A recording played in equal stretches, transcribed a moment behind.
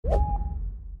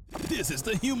This is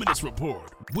the Humanist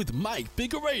Report with Mike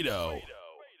Figueredo.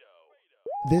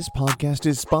 This podcast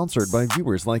is sponsored by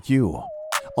viewers like you.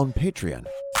 On Patreon,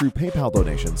 through PayPal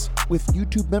donations, with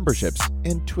YouTube memberships,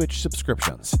 and Twitch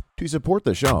subscriptions. To support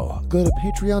the show, go to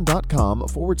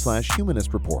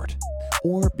patreon.com/Humanist Report.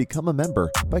 Or become a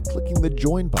member by clicking the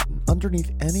join button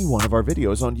underneath any one of our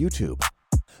videos on YouTube.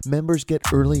 Members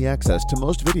get early access to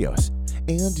most videos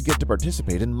and get to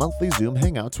participate in monthly Zoom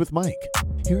Hangouts with Mike.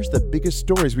 Here's the biggest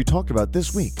stories we talked about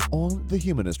this week on the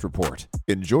Humanist Report.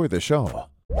 Enjoy the show.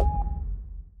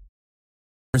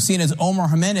 We're seen as Omar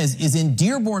Jimenez is in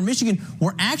Dearborn, Michigan.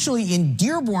 We're actually in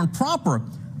Dearborn proper.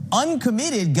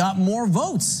 Uncommitted got more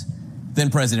votes than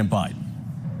President Biden.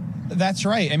 That's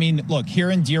right. I mean, look,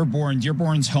 here in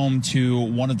Dearborn's home to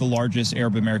one of the largest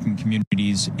Arab American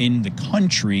communities in the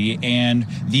country, and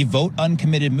the Vote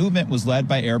Uncommitted movement was led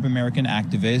by Arab American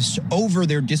activists over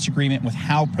their disagreement with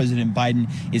how President Biden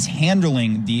is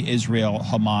handling the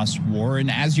Israel-Hamas war.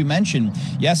 And as you mentioned,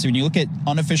 yes, when you look at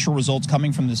unofficial results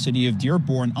coming from the city of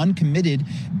Dearborn, Uncommitted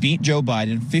beat Joe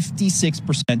Biden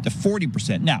 56% to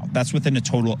 40%. Now, that's within a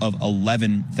total of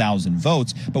 11,000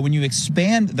 votes. But when you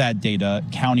expand that data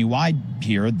countywide,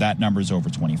 here, that number is over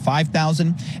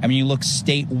 25,000. And when you look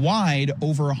statewide,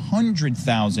 over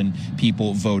 100,000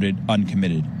 people voted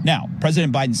uncommitted. Now,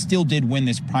 President Biden still did win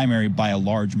this primary by a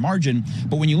large margin,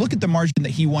 but when you look at the margin that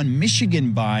he won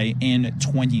Michigan by in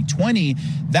 2020,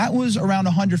 that was around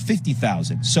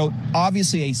 150,000. So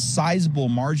obviously a sizable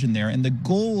margin there. And the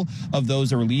goal of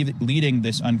those that are leading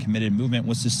this uncommitted movement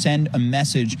was to send a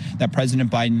message that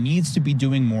President Biden needs to be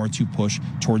doing more to push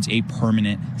towards a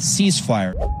permanent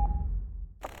ceasefire.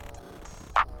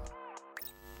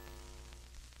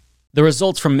 The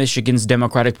results from Michigan's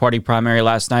Democratic Party primary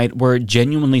last night were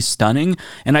genuinely stunning,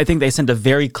 and I think they sent a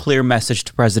very clear message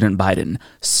to President Biden.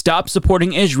 Stop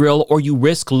supporting Israel or you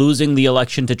risk losing the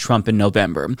election to Trump in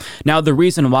November. Now, the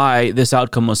reason why this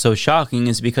outcome was so shocking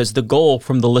is because the goal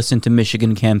from the Listen to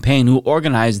Michigan campaign, who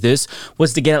organized this,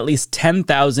 was to get at least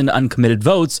 10,000 uncommitted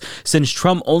votes, since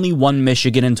Trump only won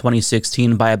Michigan in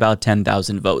 2016 by about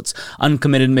 10,000 votes.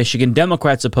 Uncommitted Michigan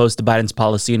Democrats opposed to Biden's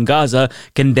policy in Gaza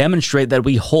can demonstrate that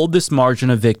we hold this margin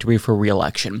of victory for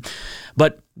re-election.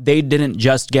 But they didn't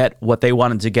just get what they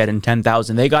wanted to get in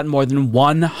 10,000. They got more than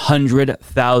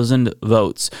 100,000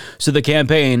 votes. So the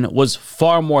campaign was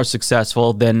far more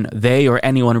successful than they or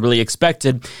anyone really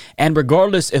expected. And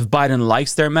regardless if Biden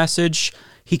likes their message,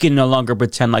 he can no longer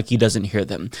pretend like he doesn't hear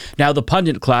them. Now, the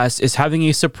pundit class is having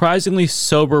a surprisingly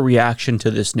sober reaction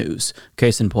to this news.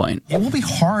 Case in point. It will be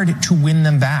hard to win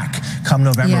them back come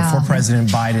November for President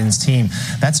Biden's team.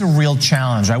 That's a real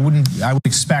challenge. I would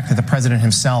expect that the president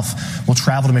himself will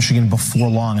travel to Michigan before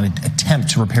long and attempt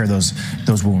to repair those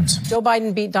wounds. Joe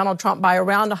Biden beat Donald Trump by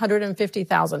around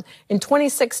 150,000. In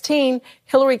 2016,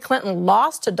 Hillary Clinton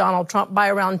lost to Donald Trump by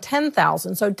around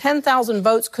 10,000. So 10,000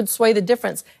 votes could sway the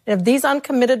difference. And if these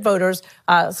uncommitted voters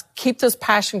keep this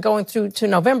passion going through to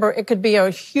November, it could be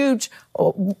a huge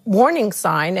warning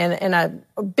sign and a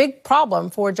big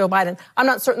problem for Joe Biden. I'm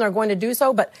not certain they're going to do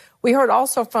so, but we heard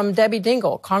also from Debbie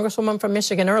Dingell, Congresswoman from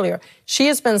Michigan earlier. She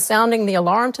has been sounding the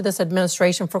alarm to this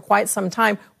administration for quite some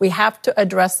time. We have to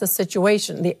address the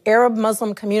situation. The Arab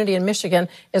Muslim community in Michigan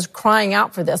is crying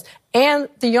out for this. And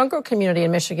the younger community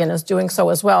in Michigan is doing so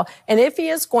as well. And if he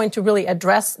is going to really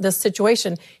address this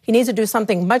situation, he needs to do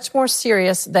something much more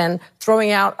serious than throwing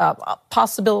out a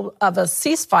possibility of a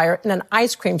ceasefire in an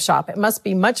ice cream shop. It must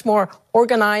be much more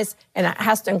organized, and it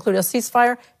has to include a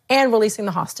ceasefire and releasing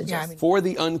the hostages. For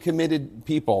the uncommitted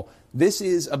people, this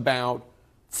is about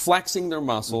flexing their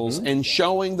muscles and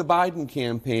showing the Biden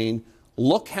campaign,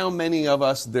 look how many of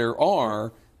us there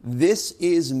are. This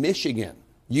is Michigan.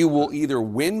 You will either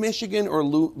win Michigan or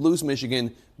lose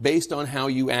Michigan based on how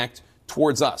you act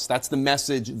towards us. That's the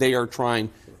message they are trying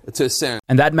to send.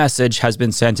 And that message has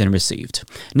been sent and received.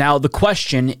 Now, the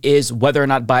question is whether or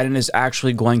not Biden is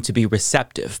actually going to be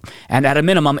receptive. And at a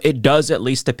minimum, it does at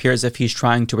least appear as if he's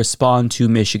trying to respond to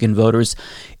Michigan voters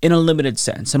in a limited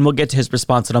sense. And we'll get to his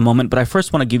response in a moment, but I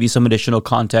first want to give you some additional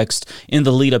context in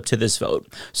the lead up to this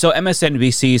vote. So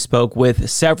MSNBC spoke with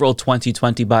several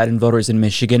 2020 Biden voters in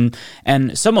Michigan,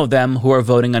 and some of them who are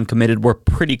voting uncommitted were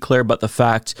pretty clear about the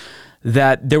fact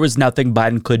that there was nothing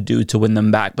Biden could do to win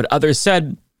them back. But others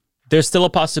said there's still a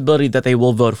possibility that they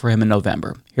will vote for him in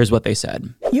November. Here's what they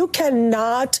said. You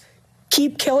cannot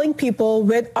keep killing people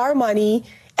with our money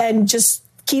and just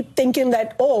keep thinking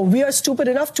that, oh, we are stupid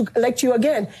enough to elect you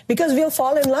again, because we'll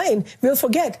fall in line. We'll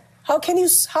forget.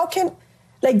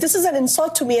 This is an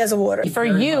insult to me as a voter. For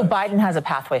you, Biden has a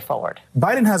pathway forward.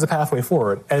 Biden has a pathway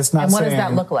forward. And what does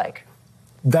that look like?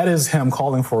 That is him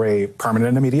calling for a permanent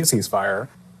and immediate ceasefire,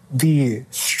 the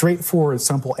straightforward,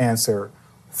 simple answer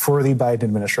for the Biden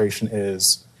administration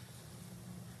is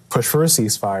push for a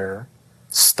ceasefire,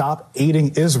 stop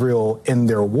aiding Israel in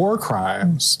their war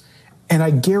crimes, and I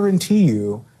guarantee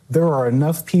you there are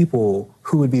enough people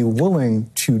who would be willing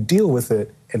to deal with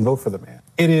it and vote for the man.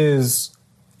 It is,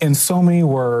 in so many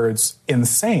words,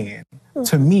 insane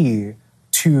to me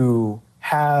to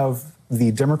have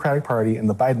the Democratic Party and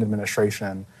the Biden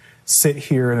administration sit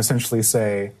here and essentially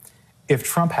say, if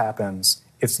Trump happens,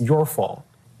 it's your fault.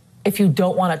 If you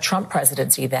don't want a Trump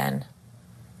presidency, then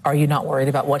are you not worried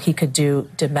about what he could do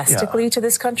domestically to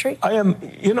this country? I am,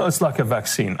 it's like a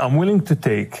vaccine. I'm willing to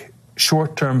take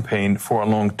short-term pain for a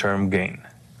long-term gain.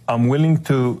 I'm willing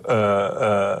to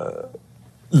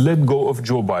let go of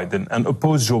Joe Biden and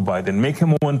oppose Joe Biden, make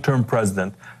him a one-term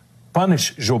president,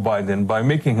 punish Joe Biden by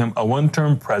making him a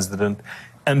one-term president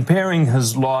and pairing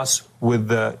his loss with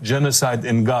the genocide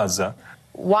in Gaza.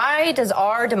 Why does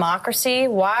our democracy,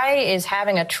 why is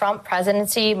having a Trump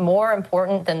presidency more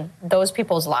important than those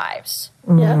people's lives?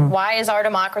 Yeah. Why is our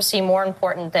democracy more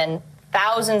important than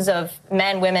thousands of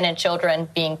men, women, and children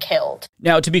being killed?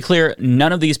 Now, to be clear,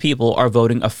 none of these people are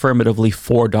voting affirmatively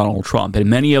for Donald Trump, and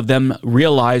many of them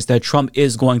realize that Trump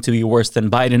is going to be worse than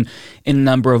Biden in a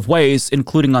number of ways,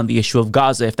 including on the issue of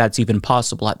Gaza, if that's even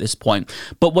possible at this point.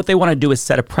 But what they want to do is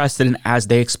set a precedent, as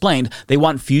they explained. They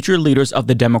want future leaders of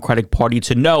the Democratic Party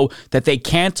to know that they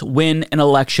can't win an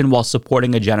election while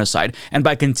supporting a genocide. And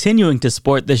by continuing to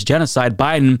support this genocide,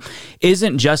 Biden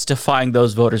isn't just defying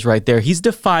those voters right there. He's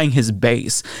defying his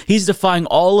base. He's defying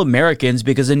all Americans,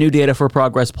 because a new Data for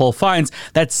Progress poll finds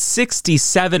that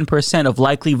 67% of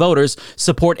likely voters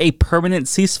support a permanent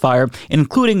ceasefire,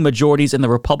 including majorities in the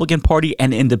Republican Party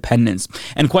and independents.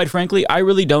 And quite frankly, I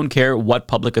really don't care what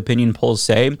public opinion polls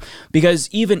say, because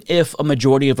even if a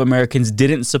majority of Americans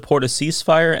didn't support a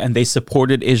ceasefire and they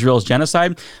supported Israel's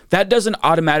genocide, that doesn't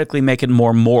automatically make it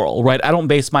more moral, right? I don't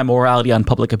base my morality on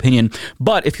public opinion.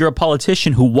 But if you're a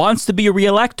politician who wants to be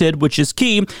reelected, which is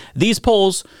key, these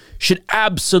polls should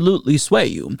absolutely sway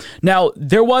you. Now,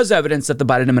 there was evidence that the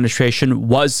Biden administration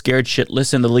was scared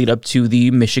shitless in the lead up to the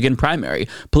Michigan primary.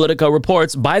 Politico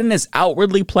reports Biden is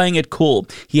outwardly playing it cool.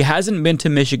 He hasn't been to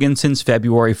Michigan since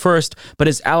February 1st, but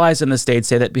his allies in the state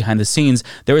say that behind the scenes,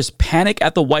 there is panic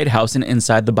at the White House and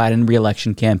inside the Biden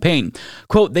re-election campaign.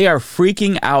 Quote, they are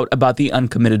freaking out about the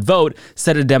uncommitted vote,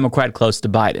 said a Democrat close to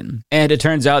Biden. And it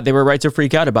turns out they were right to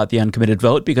freak out about the uncommitted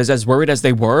vote, because as worried as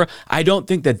they were, I don't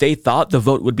think that they thought the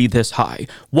vote would be this high.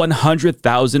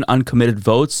 100,000 uncommitted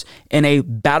votes in a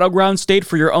battleground state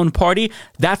for your own party,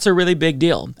 that's a really big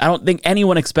deal. I don't think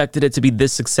anyone expected it to be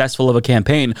this successful of a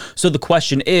campaign. So the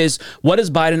question is, what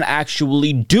is Biden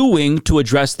actually doing to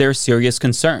address their serious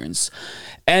concerns?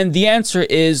 And the answer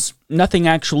is nothing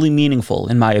actually meaningful,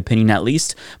 in my opinion at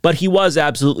least, but he was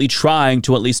absolutely trying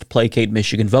to at least placate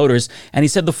Michigan voters, and he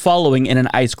said the following in an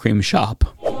ice cream shop.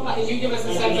 Can you give us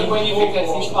a sense of when you think that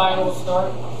ceasefire will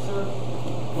start, sir?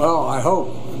 Well, I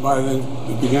hope by the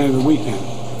beginning of the weekend.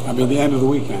 I mean, the end of the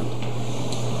weekend.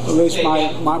 At least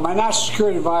my national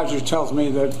security advisor tells me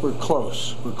that we're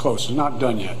close. We're close. It's not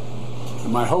done yet.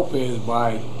 And my hope is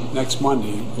by next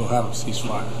Monday, we'll have a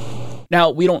ceasefire. Now,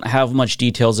 we don't have much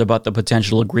details about the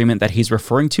potential agreement that he's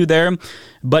referring to there,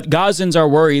 but Gazans are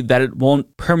worried that it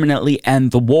won't permanently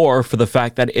end the war for the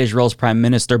fact that Israel's Prime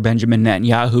Minister Benjamin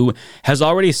Netanyahu has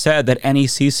already said that any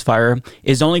ceasefire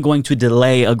is only going to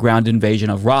delay a ground invasion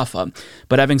of Rafah.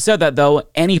 But having said that, though,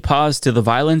 any pause to the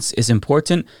violence is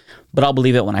important, but I'll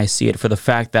believe it when I see it, for the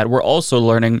fact that we're also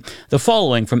learning the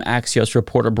following from Axios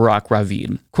reporter Barak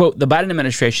Ravid. Quote, the Biden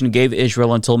administration gave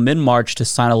Israel until mid-March to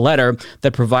sign a letter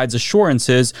that provides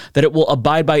assurances that it will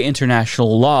abide by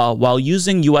international law while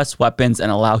using U.S. weapons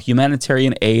and allow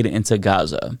humanitarian aid into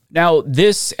Gaza. Now,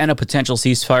 this and a potential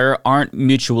ceasefire aren't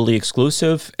mutually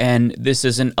exclusive, and this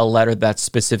isn't a letter that's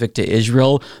specific to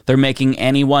Israel. They're making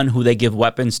anyone who they give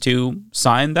weapons to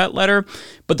sign that letter.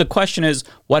 But the question is,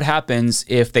 what happens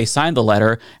if they sign the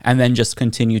letter and then just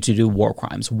continue to do war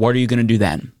crimes? What are you going to do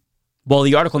then? Well,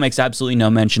 the article makes absolutely no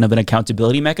mention of an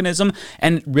accountability mechanism,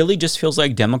 and it really just feels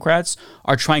like Democrats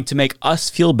are trying to make us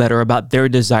feel better about their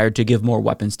desire to give more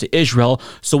weapons to Israel.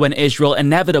 So when Israel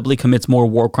inevitably commits more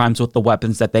war crimes with the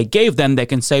weapons that they gave them, they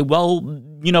can say, well,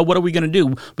 you know, what are we going to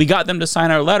do? We got them to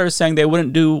sign our letter saying they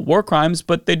wouldn't do war crimes,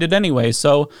 but they did anyway.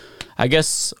 So I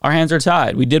guess our hands are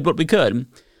tied. We did what we could.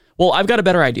 Well, I've got a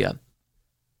better idea.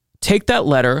 Take that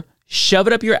letter, shove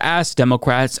it up your ass,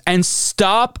 Democrats, and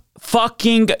stop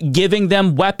fucking giving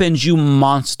them weapons, you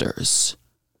monsters.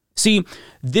 See,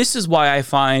 this is why I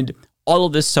find all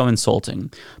of this so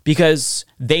insulting, because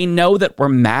they know that we're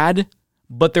mad,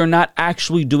 but they're not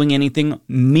actually doing anything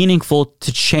meaningful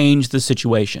to change the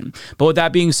situation. But with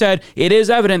that being said, it is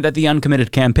evident that the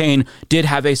uncommitted campaign did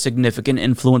have a significant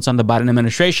influence on the Biden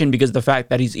administration, because the fact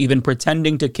that he's even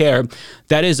pretending to care,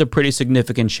 that is a pretty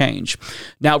significant change.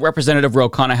 Now, Representative Ro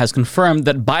Khanna has confirmed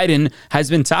that Biden has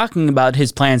been talking about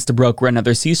his plans to broker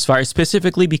another ceasefire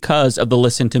specifically because of the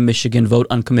Listen to Michigan Vote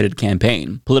Uncommitted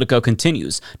campaign. Politico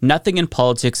continues, nothing in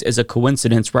politics is a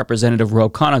coincidence, Representative Ro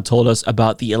Khanna told us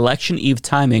about the election eve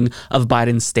timing of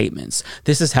Biden's statements.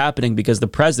 This is happening because the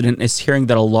president is hearing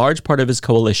that a large part of his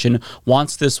coalition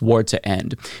wants this war to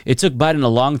end. It took Biden a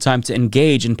long time to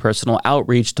engage in personal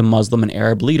outreach to Muslim and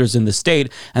Arab leaders in the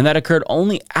state, and that occurred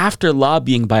only after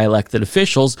lobbying by elected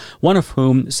officials, one of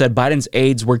whom said Biden's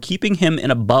aides were keeping him in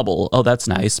a bubble. Oh, that's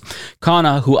nice.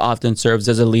 Khanna, who often serves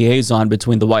as a liaison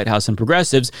between the White House and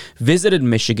progressives, visited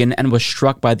Michigan and was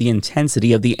struck by the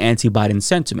intensity of the anti-Biden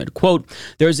sentiment. Quote,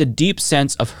 there is a deep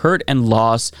sense of hurt and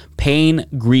loss, pain,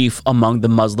 grief among the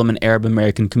Muslim and Arab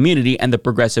American community and the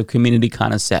progressive community,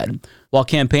 Khanna said. While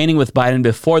campaigning with Biden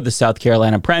before the South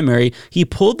Carolina primary, he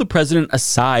pulled the president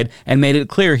aside and made it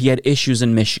clear he had issues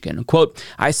in Michigan. Quote,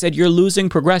 I said, you're losing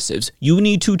progressives. You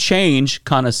need to change,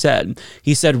 Khanna said.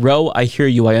 He said, Ro, I hear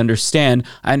you. I understand.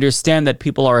 I understand that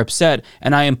people are upset,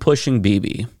 and I am pushing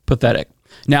Bibi. Pathetic.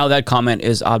 Now, that comment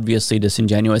is obviously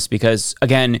disingenuous because,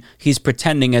 again, he's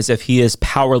pretending as if he is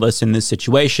powerless in this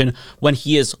situation when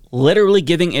he is literally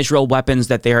giving Israel weapons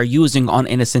that they are using on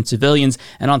innocent civilians.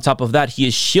 And on top of that, he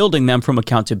is shielding them from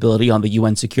accountability on the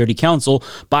UN Security Council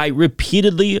by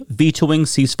repeatedly vetoing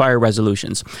ceasefire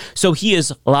resolutions. So he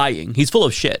is lying. He's full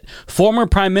of shit. Former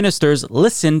prime ministers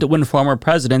listened when former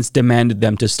presidents demanded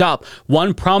them to stop.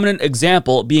 One prominent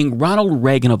example being Ronald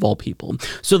Reagan, of all people.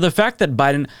 So the fact that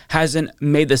Biden hasn't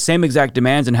made the same exact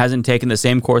demands and hasn't taken the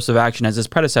same course of action as his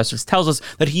predecessors tells us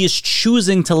that he is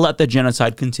choosing to let the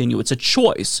genocide continue. It's a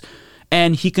choice.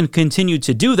 And he can continue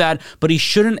to do that, but he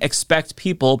shouldn't expect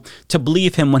people to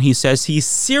believe him when he says he's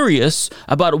serious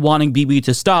about wanting Bibi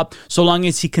to stop, so long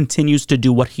as he continues to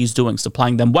do what he's doing,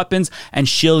 supplying them weapons and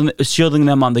shielding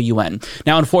them on the UN.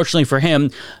 Now, unfortunately for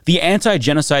him, the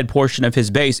anti-genocide portion of his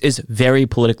base is very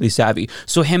politically savvy.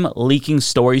 So him leaking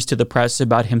stories to the press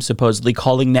about him supposedly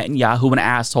calling Netanyahu an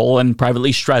asshole and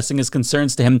privately stressing his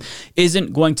concerns to him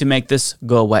isn't going to make this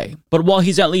go away. But while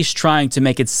he's at least trying to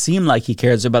make it seem like he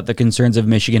cares about the concerns of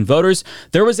Michigan voters,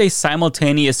 there was a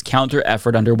simultaneous counter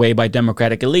effort underway by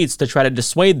Democratic elites to try to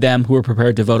dissuade them who were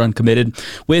prepared to vote uncommitted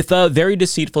with very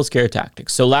deceitful scare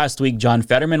tactics. So last week, John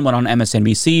Fetterman went on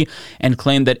MSNBC and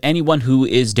claimed that anyone who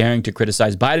is daring to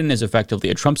criticize Biden is effectively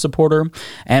a Trump supporter.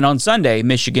 And on Sunday,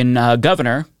 Michigan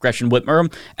Governor Gretchen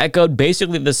Whitmer echoed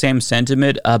basically the same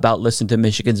sentiment about Listen to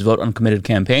Michigan's Vote Uncommitted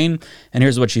campaign. And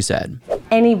here's what she said.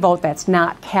 Any vote that's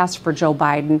not cast for Joe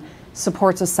Biden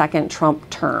supports a second Trump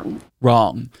term.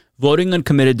 Wrong. Voting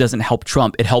uncommitted doesn't help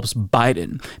Trump, it helps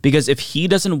Biden. Because if he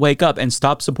doesn't wake up and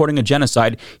stop supporting a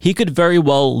genocide, he could very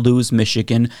well lose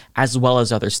Michigan as well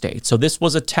as other states. So this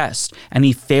was a test, and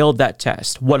he failed that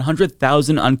test.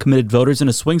 100,000 uncommitted voters in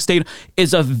a swing state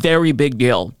is a very big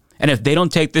deal. And if they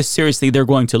don't take this seriously, they're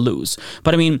going to lose.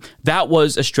 But I mean, that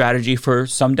was a strategy for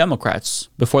some Democrats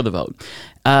before the vote.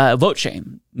 Vote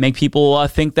shame. Make people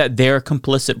think that they're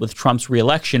complicit with Trump's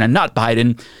reelection and not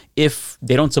Biden if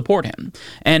they don't support him.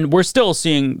 And we're still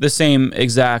seeing the same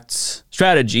exact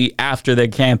strategy after the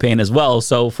campaign as well.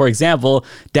 So, for example,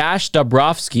 Dash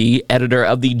Dabrowski, editor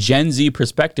of the Gen Z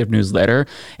Perspective newsletter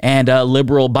and a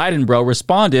liberal Biden bro,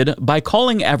 responded by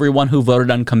calling everyone who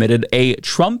voted uncommitted a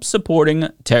Trump-supporting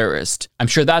terrorist. I'm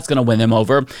sure that's going to win them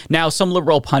over. Now, some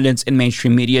liberal pundits in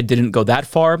mainstream media didn't go that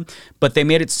far, but they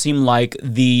made it seem like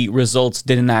the results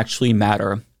didn't actually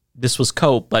matter. This was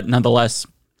cope, but nonetheless,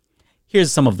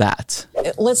 here's some of that.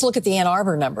 Let's look at the Ann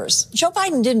Arbor numbers. Joe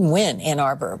Biden didn't win Ann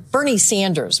Arbor. Bernie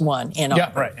Sanders won Ann Arbor.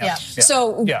 Yeah, right. Yeah.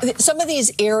 So some of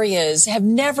these areas have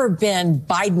never been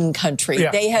Biden country. Yeah,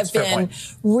 they have been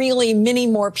really many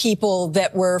more people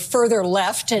that were further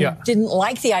left and didn't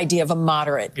like the idea of a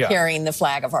moderate carrying the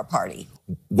flag of our party.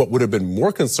 What would have been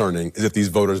more concerning is if these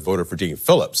voters voted for Dean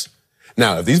Phillips.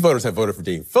 Now, if these voters had voted for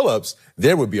Dean Phillips,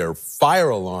 there would be a fire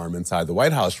alarm inside the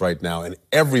White House right now, and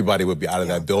everybody would be out of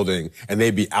that building, and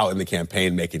they'd be out in the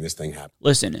campaign making this thing happen.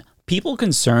 Listen, people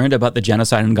concerned about the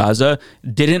genocide in Gaza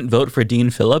didn't vote for Dean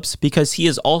Phillips because he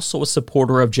is also a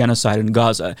supporter of genocide in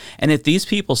Gaza. And if these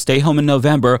people stay home in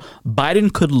November,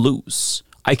 Biden could lose.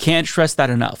 I can't stress that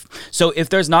enough. So if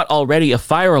there's not already a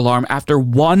fire alarm after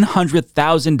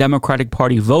 100,000 Democratic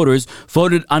Party voters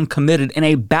voted uncommitted in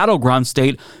a battleground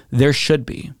state, there should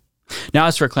be. Now,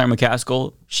 as for Claire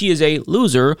McCaskill, she is a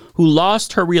loser who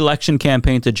lost her re-election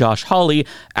campaign to Josh Hawley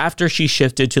after she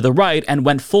shifted to the right and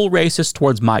went full racist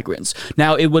towards migrants.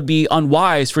 Now, it would be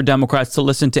unwise for Democrats to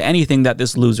listen to anything that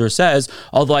this loser says,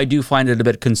 although I do find it a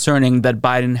bit concerning that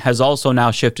Biden has also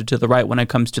now shifted to the right when it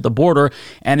comes to the border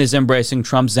and is embracing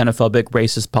Trump's xenophobic,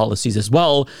 racist policies as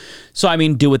well. So, I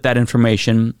mean, do with that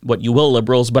information what you will,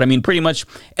 liberals, but I mean, pretty much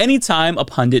anytime a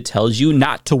pundit tells you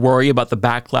not to worry about the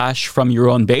backlash from your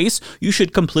own base, you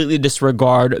should completely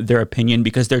disregard their opinion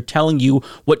because they're telling you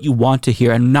what you want to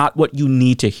hear and not what you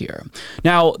need to hear.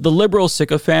 Now, the liberal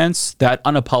sycophants that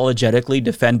unapologetically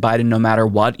defend Biden no matter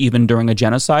what, even during a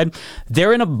genocide,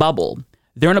 they're in a bubble.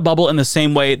 They're in a bubble in the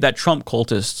same way that Trump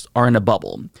cultists are in a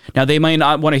bubble. Now, they might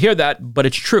not want to hear that, but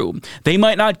it's true. They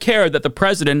might not care that the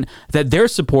president that they're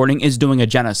supporting is doing a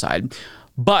genocide.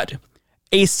 But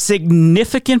a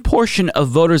significant portion of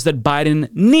voters that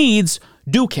Biden needs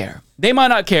do care. They might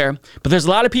not care, but there's a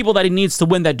lot of people that he needs to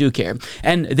win that do care.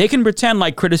 And they can pretend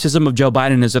like criticism of Joe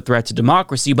Biden is a threat to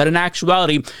democracy, but in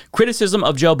actuality, criticism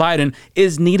of Joe Biden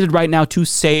is needed right now to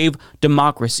save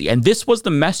democracy. And this was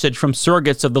the message from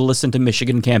surrogates of the Listen to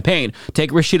Michigan campaign. Take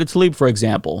Rashida Tlaib, for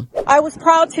example. I was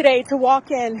proud today to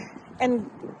walk in and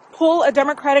pull a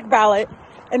Democratic ballot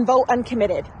and vote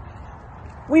uncommitted.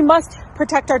 We must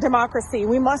protect our democracy.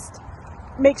 We must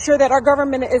make sure that our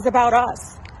government is about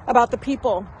us, about the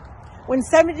people. When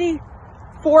 74%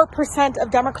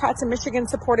 of Democrats in Michigan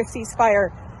support a ceasefire,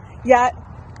 yet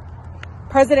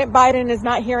President Biden is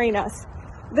not hearing us.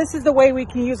 This is the way we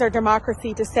can use our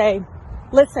democracy to say,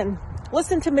 listen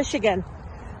to Michigan,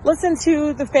 listen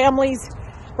to the families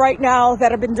right now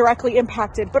that have been directly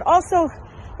impacted, but also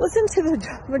listen to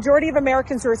the majority of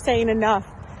Americans who are saying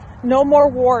enough. No more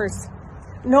wars,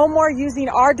 no more using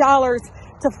our dollars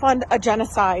to fund a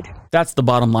genocide. That's the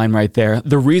bottom line right there.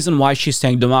 The reason why she's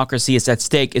saying democracy is at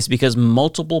stake is because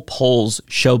multiple polls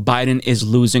show Biden is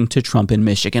losing to Trump in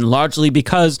Michigan, largely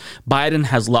because Biden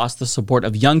has lost the support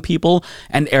of young people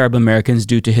and Arab Americans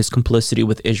due to his complicity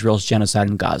with Israel's genocide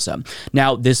in Gaza.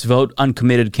 Now, this Vote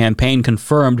Uncommitted campaign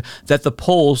confirmed that the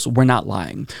polls were not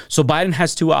lying. So Biden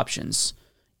has two options.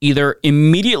 Either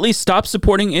immediately stop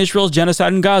supporting Israel's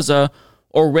genocide in Gaza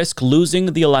or risk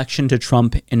losing the election to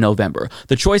Trump in November.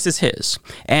 The choice is his.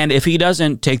 And if he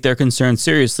doesn't take their concerns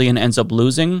seriously and ends up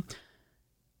losing,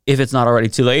 if it's not already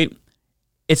too late,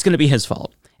 it's going to be his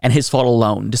fault. And his fault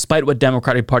alone, despite what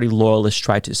Democratic Party loyalists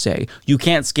try to say. You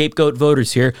can't scapegoat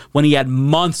voters here when he had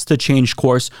months to change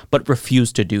course but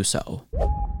refused to do so.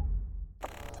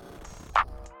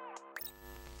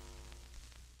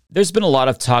 There's been a lot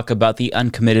of talk about the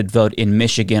uncommitted vote in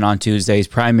Michigan on Tuesday's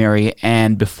primary,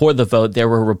 and before the vote, there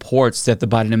were reports that the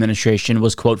Biden administration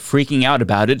was, quote, freaking out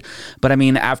about it. But I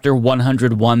mean, after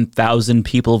 101,000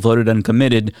 people voted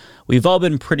uncommitted, we've all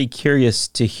been pretty curious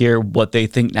to hear what they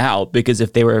think now, because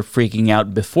if they were freaking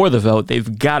out before the vote,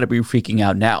 they've got to be freaking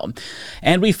out now.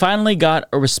 And we finally got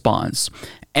a response,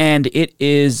 and it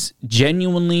is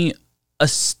genuinely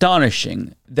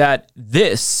astonishing that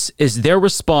this is their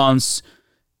response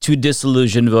to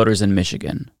disillusioned voters in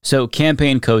Michigan. So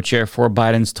campaign co-chair for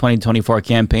Biden's 2024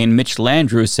 campaign, Mitch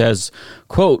Landrieu, says,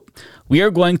 quote, "We are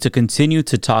going to continue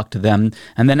to talk to them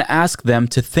and then ask them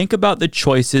to think about the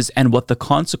choices and what the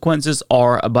consequences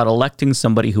are about electing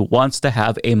somebody who wants to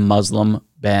have a Muslim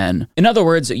ban." In other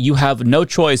words, you have no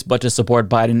choice but to support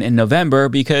Biden in November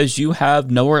because you have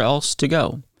nowhere else to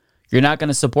go. You're not going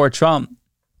to support Trump.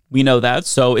 We know that,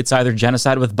 so it's either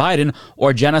genocide with Biden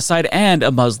or genocide and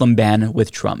a Muslim ban with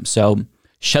Trump. So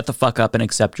shut the fuck up and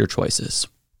accept your choices.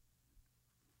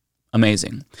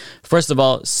 Amazing. First of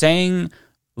all, saying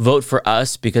vote for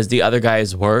us because the other guy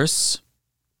is worse,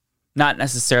 not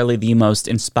necessarily the most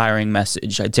inspiring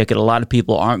message. I take it a lot of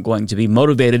people aren't going to be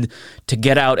motivated to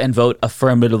get out and vote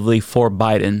affirmatively for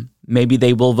Biden. Maybe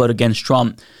they will vote against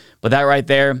Trump, but that right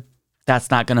there,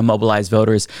 that's not going to mobilize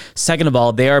voters. Second of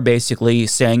all, they are basically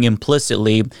saying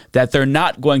implicitly that they're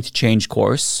not going to change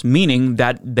course, meaning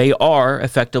that they are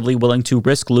effectively willing to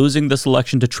risk losing this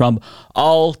election to Trump,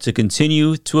 all to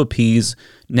continue to appease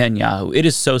Netanyahu. It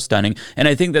is so stunning. And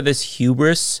I think that this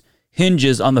hubris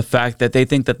hinges on the fact that they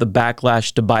think that the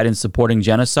backlash to Biden supporting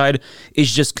genocide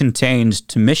is just contained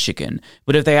to Michigan.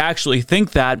 But if they actually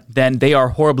think that, then they are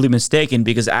horribly mistaken,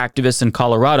 because activists in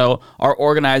Colorado are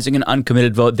organizing an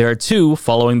uncommitted vote there too,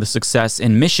 following the success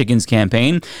in Michigan's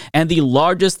campaign. And the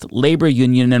largest labor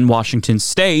union in Washington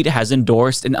state has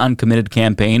endorsed an uncommitted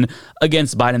campaign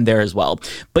against Biden there as well.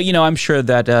 But, you know, I'm sure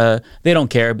that they don't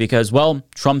care because, well,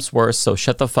 Trump's worse, so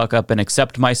shut the fuck up and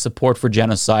accept my support for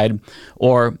genocide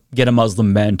or get a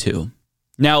Muslim ban too.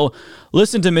 Now,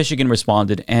 listen to Michigan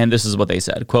responded, and this is what they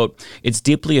said. Quote, "It's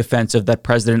deeply offensive that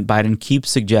President Biden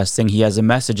keeps suggesting he has a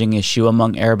messaging issue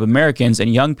among Arab Americans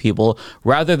and young people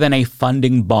rather than a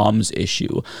funding bombs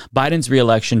issue. Biden's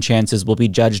re-election chances will be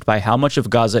judged by how much of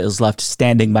Gaza is left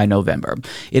standing by November.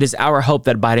 It is our hope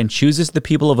that Biden chooses the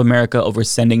people of America over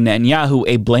sending Netanyahu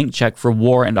a blank check for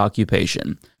war and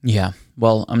occupation." Yeah,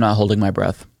 well, I'm not holding my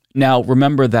breath. Now,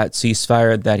 remember that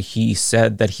ceasefire that he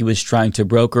said that he was trying to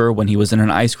broker when he was in an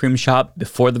ice cream shop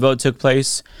before the vote took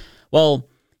place? Well,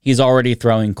 he's already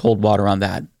throwing cold water on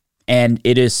that. And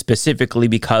it is specifically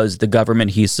because the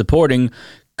government he's supporting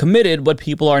committed what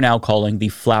people are now calling the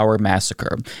Flower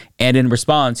Massacre. And in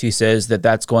response, he says that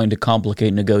that's going to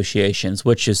complicate negotiations,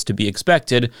 which is to be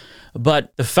expected.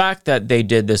 But the fact that they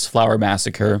did this Flower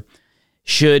Massacre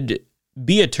should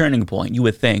be a turning point, you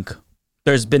would think.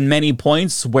 There's been many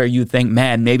points where you think,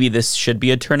 man, maybe this should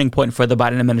be a turning point for the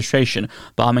Biden administration,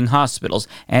 bombing hospitals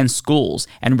and schools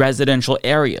and residential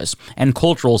areas and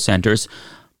cultural centers.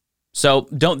 So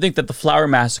don't think that the Flower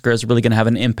Massacre is really going to have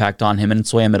an impact on him and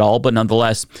sway him at all. But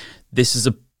nonetheless, this is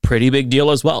a pretty big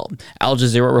deal as well. Al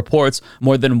Jazeera reports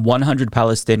more than 100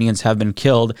 Palestinians have been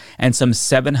killed and some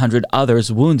 700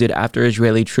 others wounded after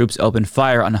Israeli troops opened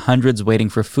fire on hundreds waiting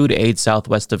for food aid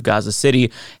southwest of Gaza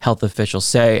City, health officials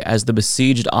say, as the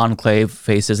besieged enclave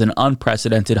faces an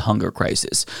unprecedented hunger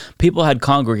crisis. People had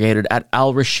congregated at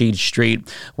Al Rashid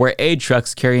Street, where aid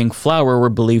trucks carrying flour were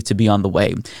believed to be on the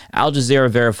way. Al Jazeera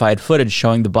verified footage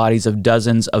showing the bodies of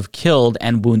dozens of killed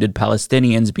and wounded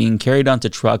Palestinians being carried onto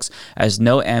trucks as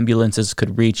no ambulances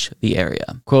could reach the area.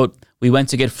 Quote, "We went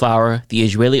to get flour. The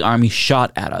Israeli army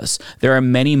shot at us. There are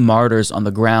many martyrs on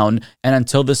the ground, and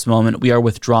until this moment, we are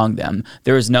withdrawing them.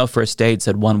 There is no first aid,"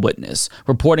 said one witness.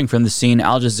 Reporting from the scene,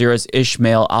 Al Jazeera's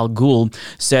Ismail Al-Ghul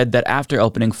said that after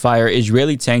opening fire,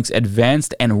 Israeli tanks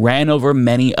advanced and ran over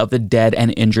many of the dead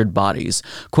and injured bodies.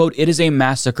 Quote, "It is a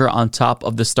massacre on top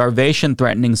of the starvation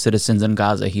threatening citizens in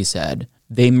Gaza," he said.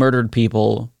 They murdered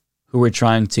people who were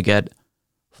trying to get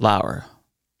flour.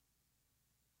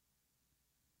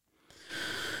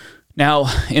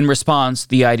 Now, in response,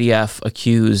 the IDF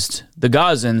accused the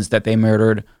Gazans that they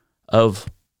murdered of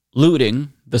looting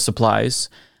the supplies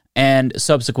and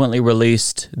subsequently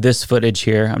released this footage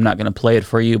here. I'm not going to play it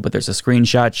for you, but there's a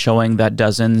screenshot showing that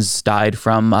dozens died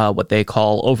from what they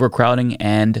call overcrowding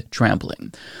and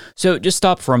trampling. So just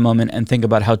stop for a moment and think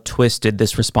about how twisted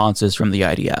this response is from the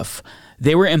IDF.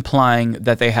 They were implying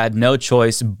that they had no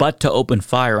choice but to open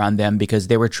fire on them because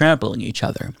they were trampling each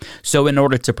other. So in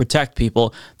order to protect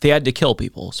people, they had to kill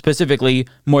people, specifically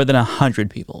more than 100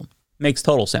 people. Makes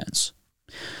total sense.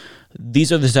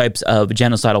 These are the types of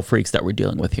genocidal freaks that we're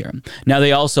dealing with here. Now,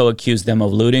 they also accuse them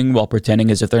of looting while pretending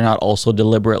as if they're not also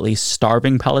deliberately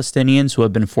starving Palestinians who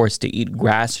have been forced to eat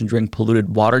grass and drink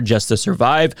polluted water just to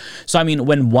survive. So, I mean,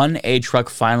 when one aid truck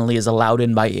finally is allowed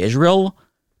in by Israel,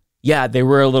 yeah, they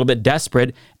were a little bit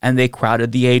desperate, and they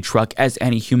crowded the aid truck as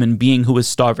any human being who was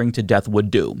starving to death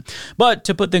would do. But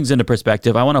to put things into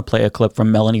perspective, I want to play a clip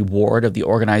from Melanie Ward of the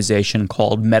organization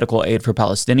called Medical Aid for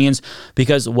Palestinians,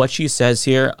 because what she says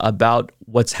here about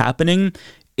what's happening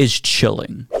is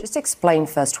chilling. Just explain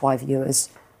first to our viewers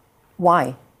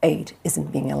why aid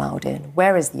isn't being allowed in.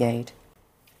 Where is the aid?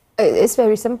 It's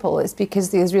very simple. It's because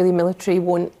the Israeli military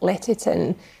won't let it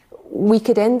in. We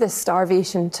could end this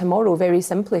starvation tomorrow very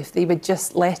simply if they would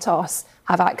just let us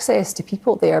have access to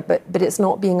people there, but it's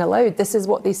not being allowed. This is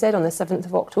what they said on the 7th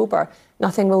of October.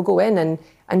 Nothing will go in,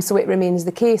 and so it remains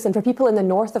the case. And for people in the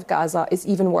north of Gaza, it's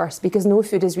even worse because no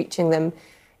food is reaching them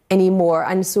anymore.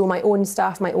 And so my own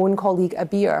staff, my own colleague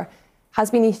Abir, has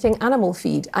been eating animal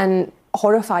feed. And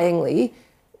horrifyingly,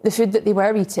 the food that they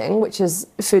were eating, which is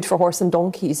food for horse and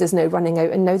donkeys, is now running out,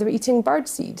 and now they're eating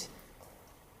birdseed.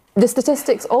 The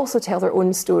statistics also tell their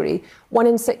own story. 1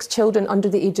 in 6 children under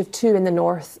the age of 2 in the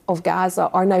north of Gaza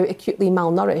are now acutely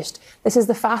malnourished. This is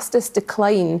the fastest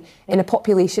decline in a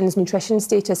population's nutrition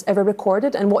status ever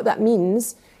recorded. And what that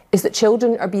means is that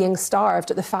children are being starved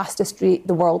at the fastest rate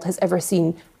the world has ever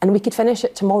seen. And we could finish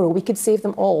it tomorrow. We could save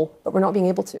them all, but we're not being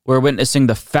able to. We're witnessing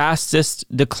the fastest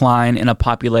decline in a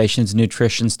population's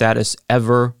nutrition status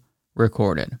ever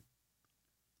recorded.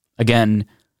 Again,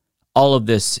 all of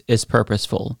this is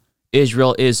purposeful.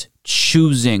 Israel is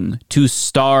choosing to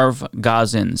starve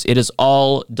Gazans. It is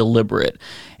all deliberate.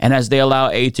 And as they allow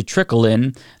aid to trickle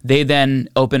in, they then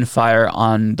open fire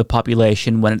on the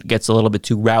population when it gets a little bit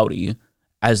too rowdy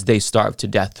as they starve to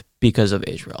death because of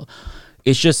Israel.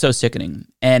 It's just so sickening.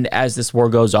 And as this war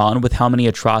goes on, with how many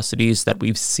atrocities that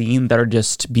we've seen that are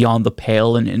just beyond the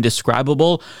pale and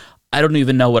indescribable, I don't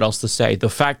even know what else to say. The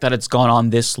fact that it's gone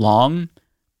on this long,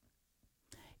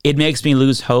 it makes me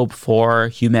lose hope for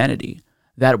humanity,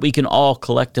 that we can all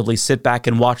collectively sit back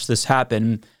and watch this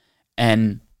happen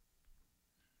and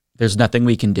there's nothing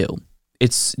we can do.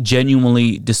 It's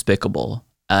genuinely despicable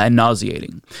and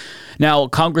nauseating. Now,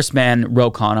 Congressman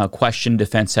Ro Khanna questioned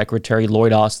Defense Secretary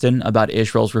Lloyd Austin about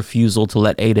Israel's refusal to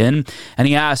let aid in, and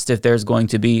he asked if there's going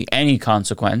to be any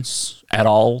consequence at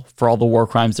all for all the war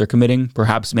crimes they're committing,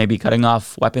 perhaps maybe cutting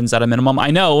off weapons at a minimum. I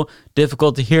know,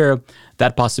 difficult to hear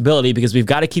that possibility because we've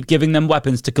got to keep giving them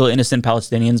weapons to kill innocent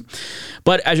Palestinians.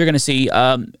 But as you're going to see,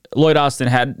 Lloyd Austin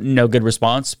had no good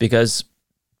response because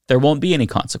there won't be any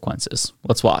consequences.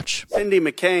 Let's watch. Cindy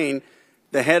McCain,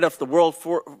 the head of the World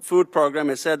Food Program,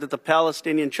 has said that the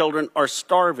Palestinian children are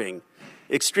starving.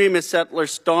 Extremist settler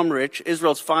Stomrich,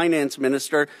 Israel's finance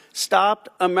minister, stopped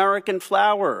American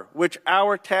flour, which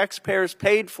our taxpayers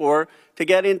paid for to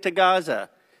get into Gaza.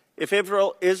 If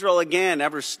Israel again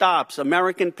ever stops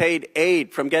American-paid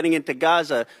aid from getting into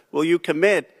Gaza, will you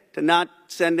commit to not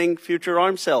sending future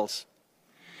arms cells?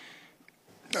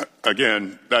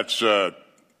 Again, that's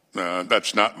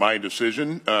not my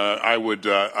decision. I would,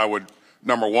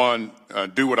 number one,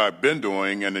 do what I've been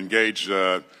doing and engage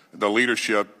the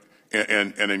leadership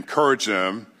and encourage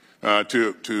them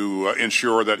to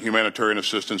ensure that humanitarian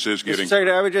assistance is getting. Mr.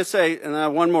 Secretary, I would just say, and I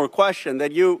have one more question,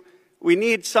 that we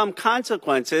need some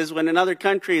consequences when another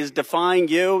country is defying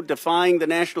you, defying the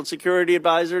National Security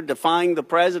Advisor, defying the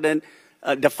President,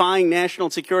 defying National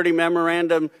Security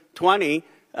Memorandum 20.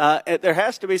 There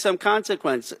has to be some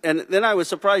consequence. And then I was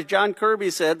surprised John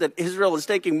Kirby said that Israel is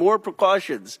taking more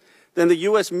precautions than the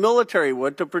U.S. military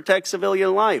would to protect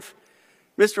civilian life.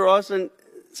 Mr. Austin,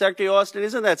 Secretary Austin,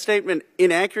 isn't that statement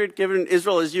inaccurate given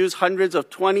Israel has used hundreds of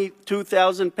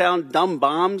 22,000-pound dumb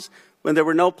bombs when there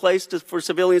were no place for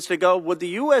civilians to go? Would the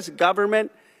U.S.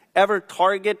 government ever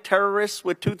target terrorists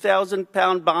with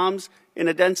 2,000-pound bombs in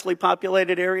a densely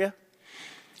populated area?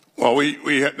 Well,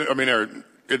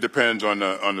 it depends on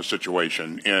the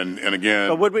situation, and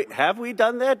again. But have we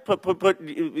done that?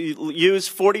 Use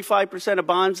 45% of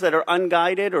bombs that are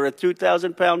unguided, or a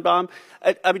 2,000-pound bomb?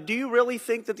 Do you really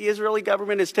think that the Israeli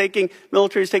government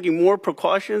military is taking more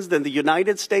precautions than the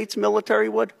United States military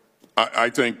would? I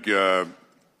think,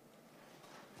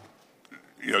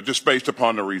 just based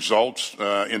upon the results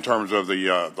in terms of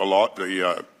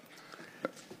the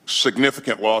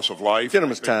significant loss of life.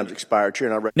 Gentleman's time's expired.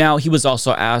 Now, he was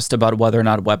also asked about whether or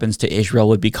not weapons to Israel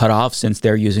would be cut off since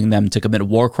they're using them to commit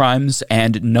war crimes,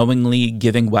 and knowingly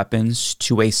giving weapons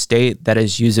to a state that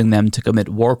is using them to commit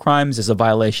war crimes is a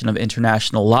violation of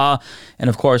international law. And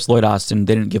of course, Lloyd Austin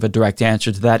didn't give a direct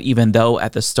answer to that, even though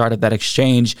at the start of that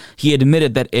exchange, he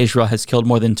admitted that Israel has killed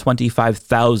more than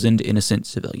 25,000 innocent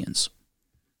civilians.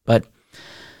 But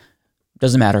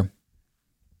doesn't matter.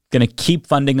 Going to keep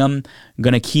funding them,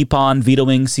 going to keep on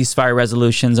vetoing ceasefire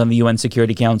resolutions on the UN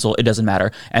Security Council. It doesn't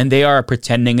matter. And they are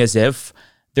pretending as if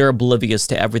they're oblivious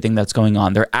to everything that's going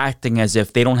on. They're acting as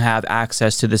if they don't have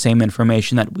access to the same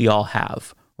information that we all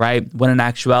have, right? When in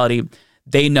actuality,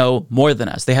 they know more than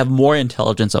us. They have more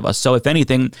intelligence of us. So if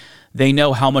anything, they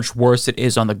know how much worse it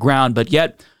is on the ground, but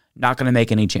yet not going to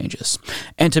make any changes.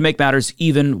 And to make matters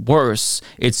even worse,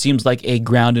 it seems like a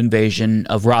ground invasion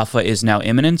of Rafah is now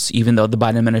imminent, even though the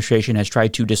Biden administration has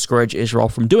tried to discourage Israel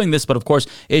from doing this. But of course,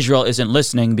 Israel isn't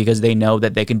listening because they know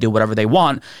that they can do whatever they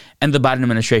want, and the Biden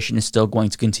administration is still going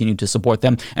to continue to support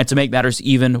them. And to make matters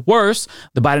even worse,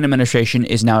 the Biden administration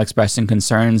is now expressing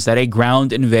concerns that a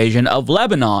ground invasion of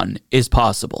Lebanon is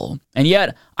possible. And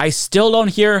yet, I still don't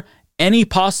hear any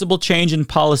possible change in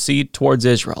policy towards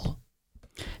Israel.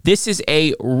 This is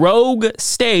a rogue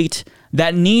state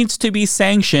that needs to be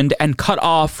sanctioned and cut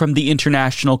off from the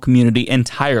international community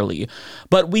entirely.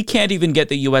 But we can't even get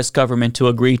the U.S. government to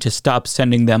agree to stop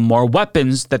sending them more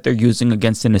weapons that they're using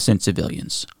against innocent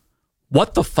civilians.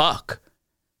 What the fuck?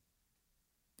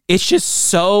 It's just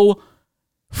so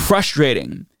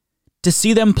frustrating to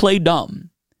see them play dumb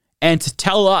and to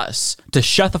tell us to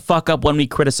shut the fuck up when we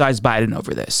criticize Biden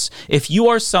over this. If you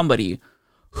are somebody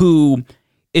who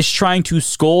is trying to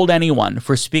scold anyone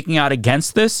for speaking out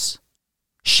against this,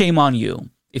 shame on you.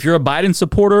 If you're a Biden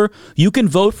supporter, you can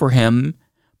vote for him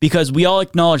because we all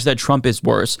acknowledge that Trump is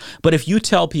worse. But if you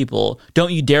tell people,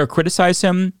 don't you dare criticize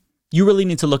him, you really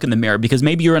need to look in the mirror because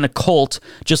maybe you're in a cult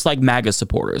just like MAGA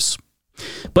supporters.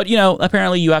 But,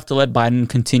 apparently you have to let Biden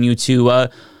continue to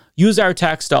use our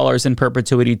tax dollars in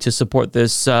perpetuity to support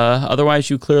this. Otherwise,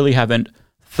 you clearly haven't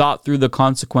thought through the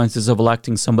consequences of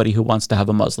electing somebody who wants to have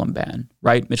a Muslim ban,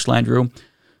 right, Mitch Landrieu?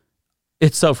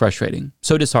 It's so frustrating,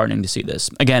 so disheartening to see this.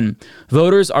 Again,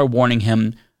 voters are warning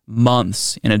him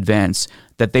months in advance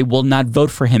that they will not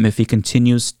vote for him if he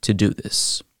continues to do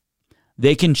this.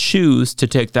 They can choose to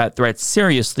take that threat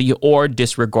seriously or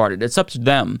disregard it. It's up to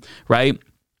them, right?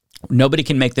 Nobody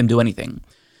can make them do anything.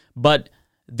 But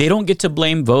they don't get to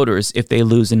blame voters if they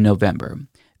lose in November.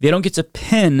 They don't get to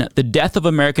pin the death of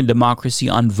American democracy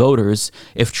on voters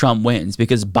if Trump wins,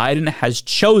 because Biden has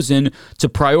chosen to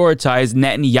prioritize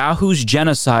Netanyahu's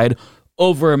genocide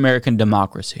over American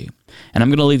democracy. And I'm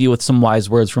going to leave you with some wise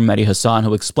words from Mehdi Hasan,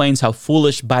 who explains how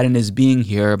foolish Biden is being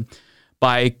here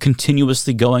by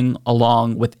continuously going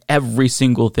along with every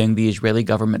single thing the Israeli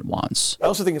government wants. I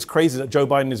also think it's crazy that Joe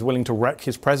Biden is willing to wreck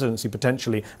his presidency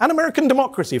potentially and American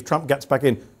democracy if Trump gets back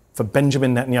in for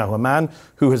Benjamin Netanyahu, a man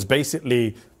who has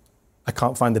basically, I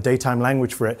can't find the daytime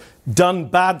language for it, done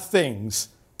bad things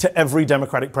to every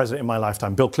Democratic president in my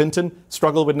lifetime. Bill Clinton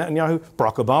struggled with Netanyahu,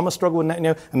 Barack Obama struggled with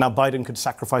Netanyahu, and now Biden could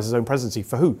sacrifice his own presidency.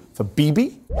 For who? For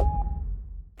Bibi?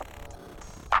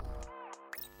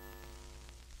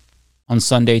 On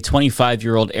Sunday,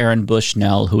 25-year-old Aaron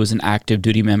Bushnell, who is an active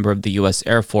duty member of the U.S.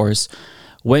 Air Force,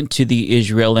 went to the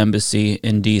Israel embassy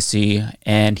in D.C.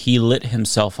 and he lit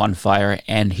himself on fire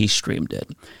and he streamed it.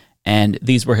 And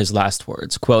these were his last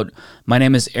words, quote, "My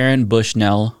name is Aaron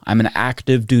Bushnell. I'm an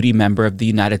active duty member of the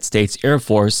United States Air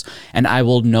Force, and I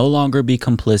will no longer be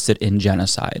complicit in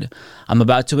genocide. I'm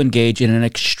about to engage in an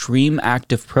extreme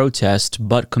act of protest,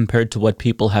 but compared to what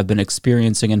people have been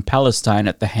experiencing in Palestine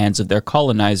at the hands of their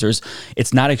colonizers,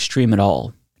 it's not extreme at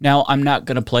all." Now, I'm not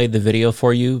going to play the video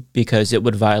for you because it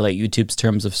would violate YouTube's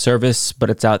terms of service, but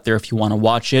it's out there if you want to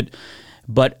watch it.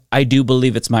 But I do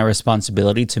believe it's my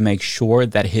responsibility to make sure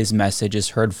that his message is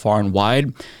heard far and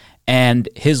wide. And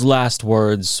his last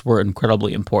words were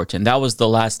incredibly important. That was the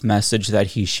last message that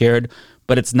he shared,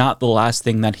 but it's not the last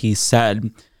thing that he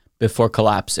said before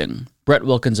collapsing. Brett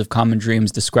Wilkins of Common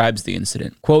Dreams describes the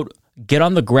incident. Quote, "Get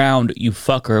on the ground, you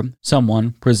fucker,"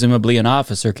 someone, presumably an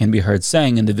officer, can be heard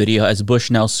saying in the video as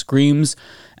Bushnell screams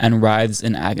and writhes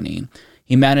in agony.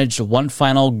 He managed one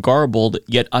final garbled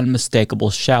yet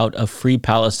unmistakable shout of "Free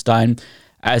Palestine"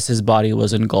 as his body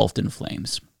was engulfed in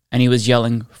flames. And he was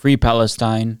yelling Free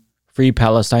Palestine"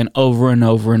 over and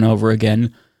over and over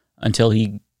again until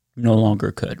he no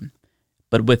longer could.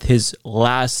 But with his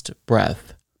last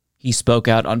breath, he spoke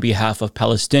out on behalf of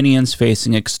Palestinians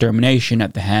facing extermination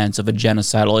at the hands of a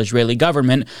genocidal Israeli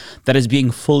government that is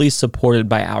being fully supported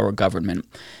by our government.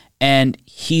 And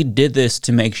he did this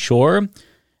to make sure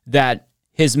that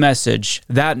his message,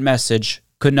 that message,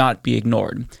 could not be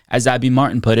ignored. As Abby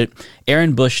Martin put it,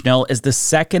 Aaron Bushnell is the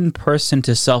second person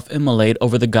to self-immolate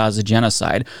over the Gaza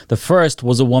genocide. The first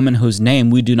was a woman whose name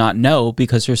we do not know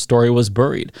because her story was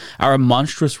buried. Our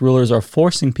monstrous rulers are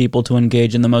forcing people to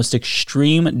engage in the most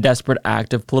extreme, desperate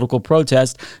act of political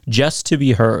protest just to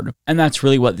be heard. And that's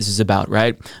really what this is about,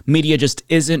 right? Media just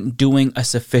isn't doing a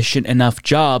sufficient enough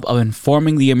job of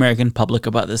informing the American public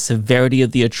about the severity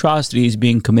of the atrocities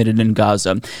being committed in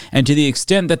Gaza. And to the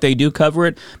extent that they do cover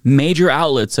it, major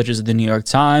outlets such as the New York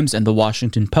Times and the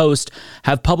Washington Post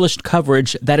have published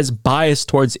coverage that is biased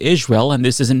towards Israel, and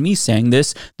this isn't me saying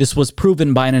this. This was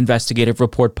proven by an investigative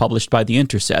report published by The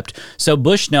Intercept. So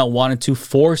Bushnell wanted to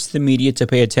force the media to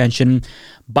pay attention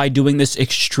by doing this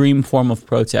extreme form of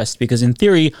protest, because in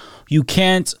theory, you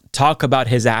can't talk about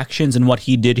his actions and what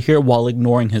he did here while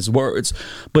ignoring his words.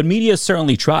 But media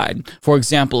certainly tried. For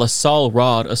example, Asal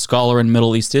Rod, a scholar in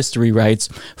Middle East history, writes,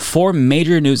 4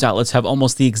 major news outlets have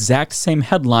almost the exact same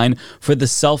headline for the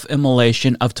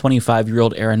self-immolation of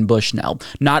 25-year-old Aaron Bushnell.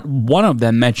 Not one of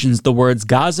them mentions the words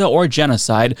Gaza or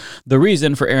genocide, the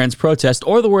reason for Aaron's protest,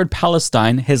 or the word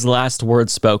Palestine, his last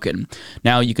words spoken.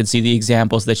 Now, you can see the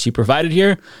examples that she provided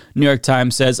here. New York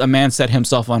Times says a man set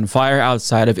himself on fire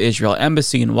outside of Israel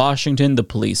embassy in Washington, the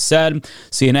police said.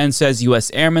 CNN says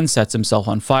U.S. airman sets himself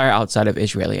on fire outside of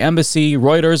Israeli embassy.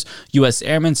 Reuters, U.S.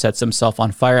 airman sets himself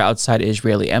on fire outside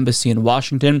Israeli embassy in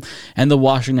Washington. And the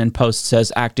Washington Post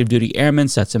says active duty airman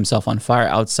sets himself on fire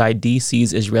outside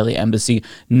D.C.'s Israeli embassy.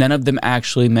 None of them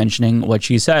actually mentioning what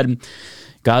she said.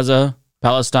 Gaza,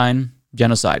 Palestine,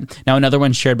 genocide. Now, another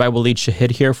one shared by Waleed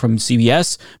Shahid here from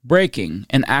CBS. Breaking.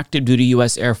 An active duty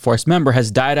U.S. Air Force member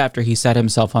has died after he set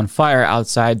himself on fire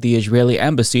outside the Israeli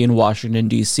embassy in Washington,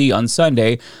 D.C. on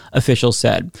Sunday, officials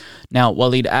said. Now,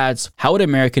 Waleed adds, how would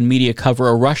American media cover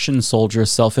a Russian soldier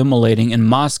self-immolating in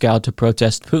Moscow to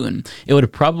protest Putin? It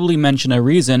would probably mention a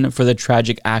reason for the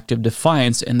tragic act of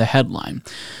defiance in the headline.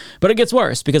 But it gets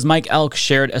worse because Mike Elk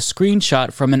shared a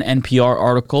screenshot from an NPR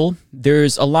article.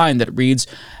 There's a line that reads,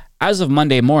 as of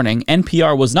Monday morning,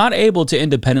 NPR was not able to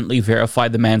independently verify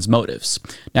the man's motives.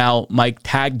 Now, Mike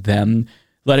tagged them,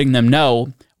 letting them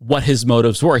know what his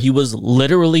motives were. He was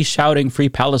literally shouting Free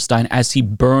Palestine as he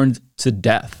burned to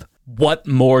death. What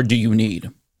more do you need?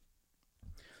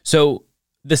 So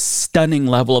the stunning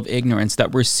level of ignorance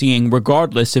that we're seeing,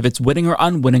 regardless if it's winning or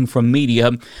unwinning from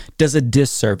media, does a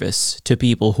disservice to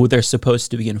people who they're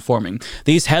supposed to be informing.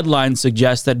 These headlines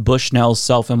suggest that Bushnell's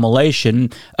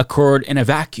self-immolation occurred in a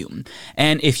vacuum.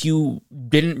 And if you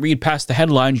didn't read past the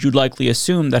headlines, you'd likely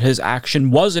assume that his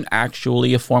action wasn't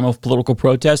actually a form of political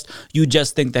protest. You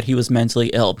just think that he was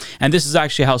mentally ill. And this is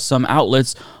actually how some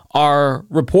outlets are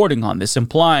reporting on this,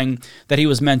 implying that he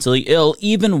was mentally ill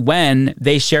even when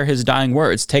they share his dying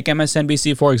words. Take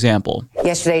MSNBC, for example.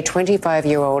 Yesterday,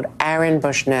 25-year-old Aaron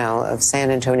Bushnell of San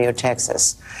Antonio,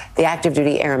 Texas, the active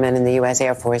duty airman in the U.S.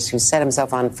 Air Force who set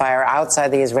himself on fire outside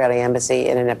the Israeli embassy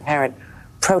in an apparent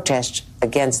protest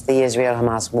against the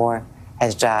Israel-Hamas war,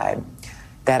 has died.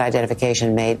 That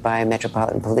identification made by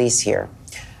Metropolitan Police here.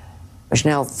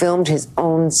 Bushnell filmed his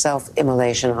own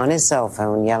self-immolation on his cell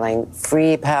phone, yelling,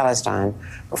 "Free Palestine,"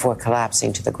 before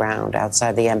collapsing to the ground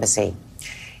outside the embassy.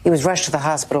 He was rushed to the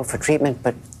hospital for treatment,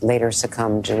 but later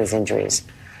succumbed to his injuries.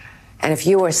 And if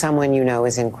you or someone you know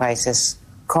is in crisis,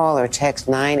 call or text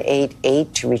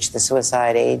 988 to reach the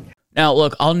suicide aid. Now,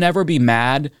 look, I'll never be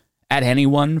mad at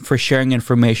anyone for sharing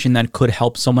information that could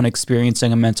help someone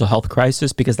experiencing a mental health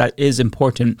crisis, because that is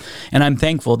important. And I'm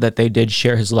thankful that they did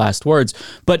share his last words.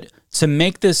 But to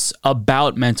make this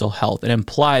about mental health and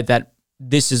imply that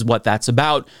this is what that's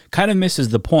about kind of misses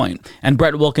the point. And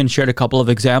Brett Wilkins shared a couple of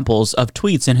examples of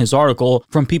tweets in his article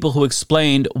from people who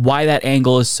explained why that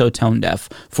angle is so tone deaf.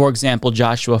 For example,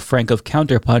 Joshua Frank of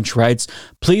Counterpunch writes,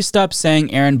 "Please stop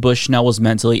saying Aaron Bushnell was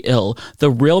mentally ill.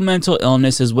 The real mental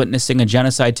illness is witnessing a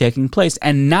genocide taking place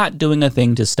and not doing a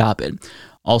thing to stop it."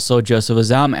 Also, Joseph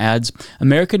Azam adds,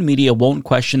 "American media won't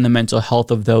question the mental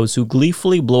health of those who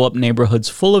gleefully blow up neighborhoods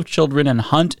full of children and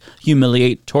hunt,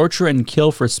 humiliate, torture, and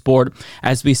kill for sport,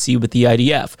 as we see with the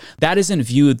IDF. That isn't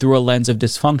viewed through a lens of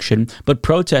dysfunction, but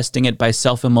protesting it by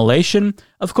self-immolation?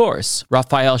 Of course."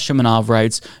 Raphael Shimonov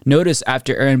writes, "Notice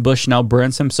after Aaron Bushnell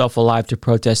burns himself alive to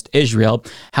protest Israel,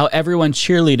 how everyone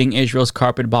cheerleading Israel's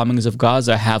carpet bombings of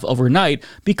Gaza have overnight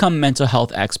become mental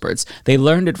health experts. They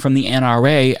learned it from the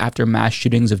NRA after mass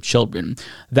shootings of children.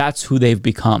 That's who they've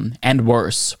become, and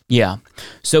worse." Yeah.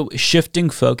 So shifting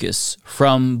focus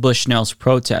from Bushnell's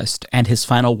protest and his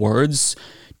final words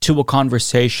to a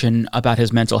conversation about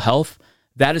his mental health,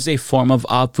 that is a form of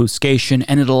obfuscation,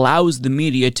 and it allows the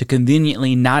media to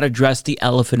conveniently not address the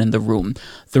elephant in the room,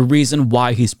 the reason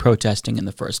why he's protesting in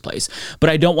the first place. But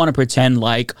I don't want to pretend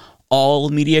like all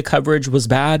media coverage was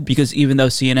bad, because even though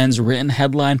CNN's written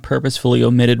headline purposefully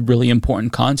omitted really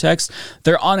important context,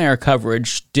 their on-air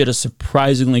coverage did a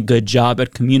surprisingly good job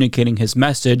at communicating his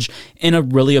message in a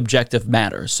really objective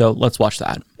manner. So let's watch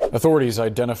that. Authorities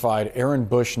identified Aaron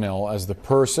Bushnell as the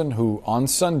person who, on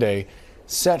Sunday,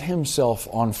 set himself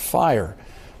on fire.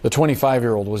 The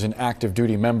 25-year-old was an active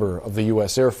duty member of the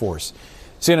U.S. Air Force.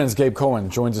 CNN's Gabe Cohen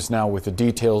joins us now with the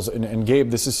details. And Gabe,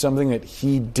 this is something that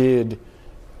he did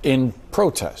in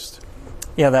protest.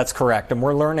 Yeah, that's correct. And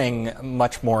we're learning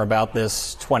much more about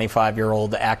this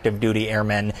 25-year-old active duty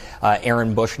airman,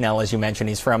 Aaron Bushnell, as you mentioned.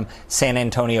 He's from San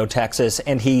Antonio, Texas,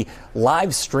 and he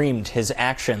live streamed his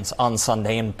actions on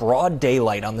Sunday in broad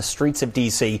daylight on the streets of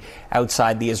D.C.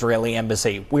 outside the Israeli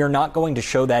embassy. We are not going to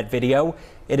show that video.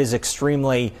 It is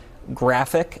extremely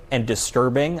graphic and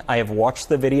disturbing. I have watched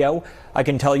the video. I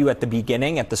can tell you at the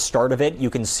beginning, at the start of it,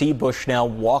 you can see Bushnell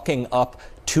walking up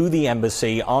to the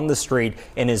embassy on the street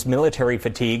in his military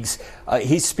fatigues.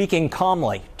 He's speaking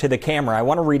calmly to the camera. I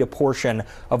want to read a portion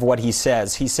of what he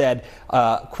says. He said,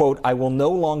 quote, "I will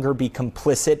no longer be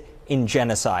complicit in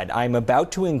genocide. I am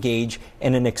about to engage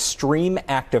in an extreme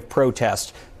act of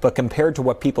protest, but compared to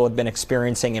what people have been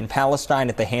experiencing in Palestine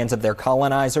at the hands of their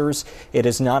colonizers, it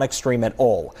is not extreme at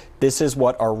all. This is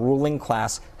what our ruling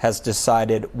class has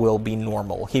decided will be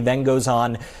normal." He then goes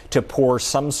on to pour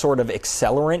some sort of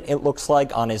accelerant, it looks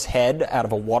like, on his head out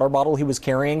of a water bottle he was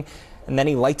carrying. And then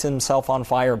he lights himself on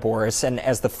fire, Boris. And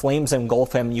as the flames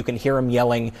engulf him, you can hear him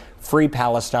yelling, free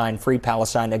Palestine,"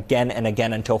 again and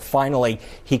again, until finally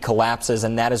he collapses.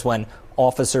 And that is when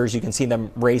officers, you can see them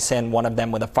race in, one of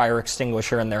them with a fire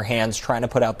extinguisher in their hands, trying to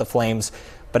put out the flames.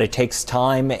 But it takes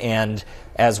time. And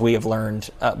as we have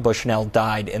learned, Bushnell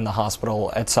died in the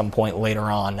hospital at some point later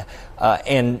on.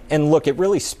 And look, it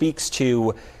really speaks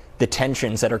to the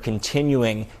tensions that are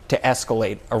continuing to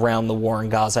escalate around the war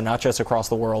in Gaza, not just across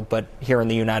the world, but here in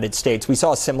the United States. We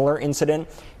saw a similar incident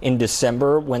in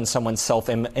December when someone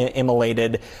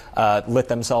self-immolated, lit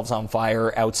themselves on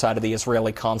fire outside of the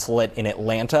Israeli consulate in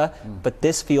Atlanta. But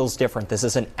this feels different. This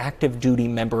is an active duty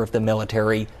member of the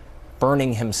military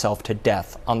burning himself to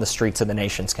death on the streets of the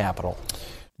nation's capital.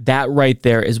 That right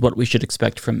there is what we should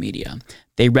expect from media.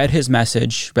 They read his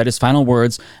message, read his final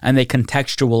words, and they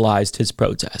contextualized his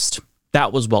protest.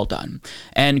 That was well done.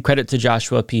 And credit to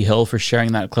Joshua P. Hill for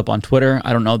sharing that clip on Twitter.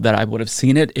 I don't know that I would have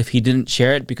seen it if he didn't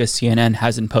share it because CNN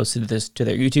hasn't posted this to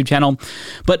their YouTube channel.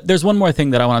 But there's one more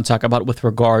thing that I want to talk about with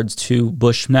regards to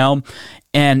Bushnell,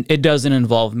 and it doesn't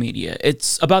involve media.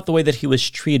 It's about the way that he was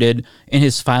treated in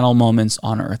his final moments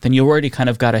on Earth. And you already kind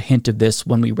of got a hint of this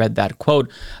when we read that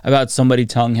quote about somebody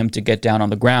telling him to get down on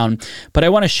the ground. But I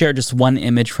want to share just one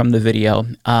image from the video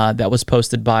that was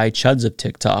posted by Chuds of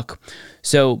TikTok.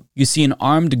 So you see an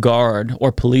armed guard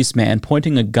or policeman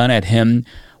pointing a gun at him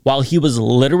while he was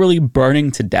literally burning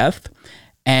to death.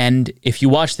 And if you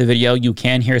watch the video, you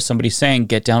can hear somebody saying,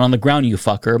 "Get down on the ground, you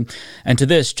fucker." And to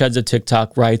this, Chuds of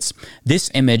TikTok writes, "This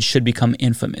image should become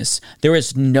infamous. There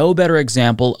is no better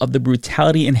example of the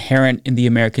brutality inherent in the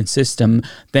American system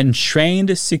than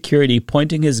trained security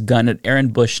pointing his gun at Aaron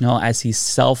Bushnell as he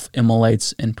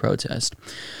self-immolates in protest."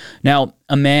 Now,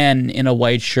 a man in a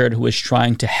white shirt who was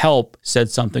trying to help said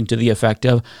something to the effect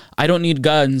of, "I don't need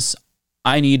guns,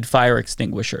 I need fire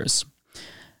extinguishers."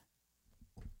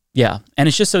 Yeah, and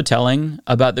it's just so telling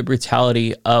about the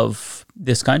brutality of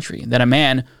this country that a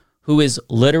man who is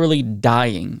literally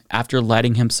dying after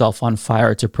lighting himself on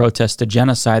fire to protest a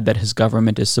genocide that his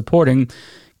government is supporting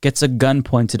gets a gun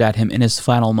pointed at him in his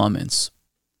final moments.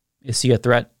 Is he a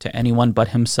threat to anyone but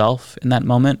himself in that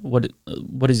moment?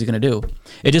 What is he going to do?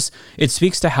 It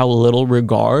speaks to how little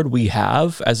regard we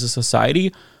have as a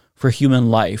society for human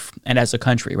life and as a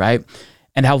country, right?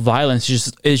 And how violence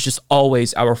is just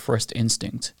always our first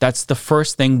instinct. That's the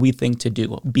first thing we think to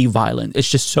do, be violent.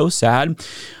 It's just so sad.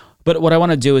 But what I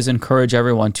want to do is encourage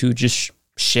everyone to just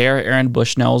share Aaron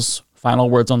Bushnell's final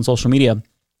words on social media.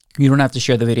 You don't have to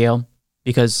share the video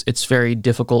because it's very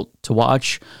difficult to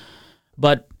watch.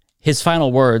 But his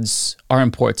final words are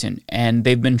important, and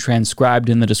they've been transcribed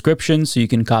in the description, so you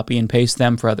can copy and paste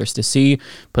them for others to see,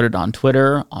 put it on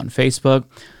Twitter, on Facebook.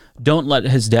 Don't let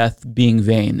his death be in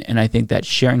vain. And I think that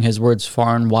sharing his words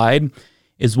far and wide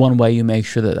is one way you make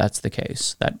sure that that's the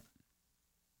case, that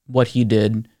what he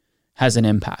did has an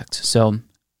impact. So,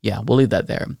 yeah, we'll leave that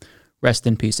there. Rest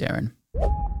in peace, Aaron.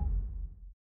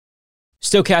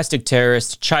 Stochastic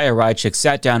terrorist Chaya Raichik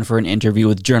sat down for an interview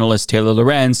with journalist Taylor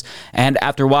Lorenz, and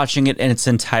after watching it in its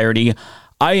entirety,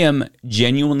 I am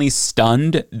genuinely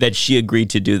stunned that she agreed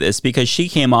to do this because she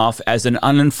came off as an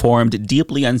uninformed,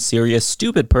 deeply unserious,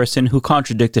 stupid person who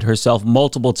contradicted herself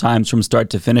multiple times from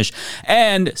start to finish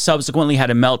and subsequently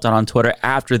had a meltdown on Twitter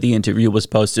after the interview was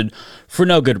posted for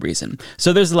no good reason.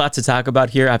 So there's a lot to talk about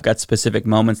here. I've got specific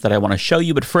moments that I want to show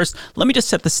you, but first, let me just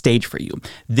set the stage for you.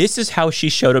 This is how she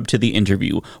showed up to the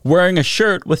interview, wearing a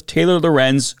shirt with Taylor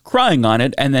Lorenz crying on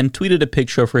it, and then tweeted a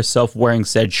picture of herself wearing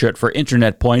said shirt for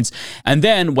internet points, and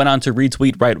then went on to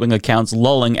retweet right-wing accounts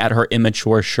lolling at her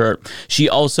immature shirt. She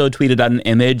also tweeted out an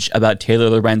image about Taylor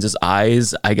Lorenz's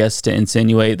eyes, I guess to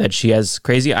insinuate that she has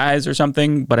crazy eyes or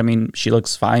something, but I mean, she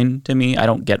looks fine to me. I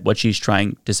don't get what she's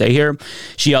trying to say here.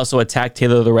 She also attacked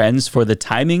Taylor Lorenz for the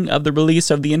timing of the release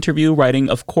of the interview, writing,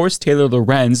 "Of course Taylor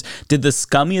Lorenz did the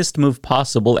scummiest move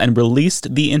possible and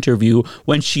released the interview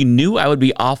when she knew I would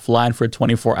be offline for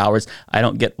 24 hours. I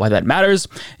don't get why that matters."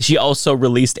 She also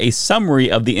released a summary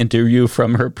of the interview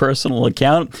from her personal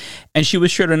account, and she was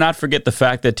sure to not forget the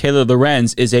fact that Taylor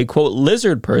Lorenz is a, quote,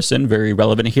 lizard person, very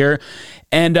relevant here,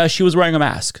 and she was wearing a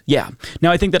mask. Yeah.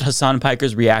 Now, I think that Hassan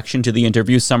Piker's reaction to the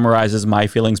interview summarizes my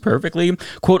feelings perfectly.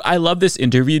 Quote, "I love this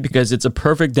interview because it's a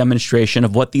perfect demonstration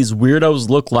of what these weirdos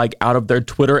look like out of their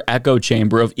Twitter echo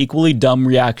chamber of equally dumb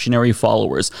reactionary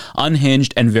followers,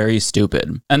 unhinged and very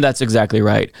stupid." And that's exactly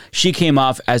right. She came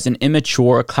off as an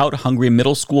immature, clout-hungry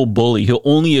middle school bully who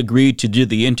only agreed to do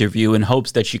the interview in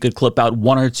hopes that she could clip out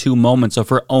one or two moments of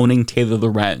her owning Taylor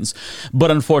Lorenz.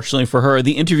 But unfortunately for her,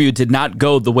 the interview did not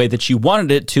go the way that she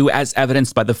wanted it to, as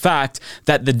evidenced by the fact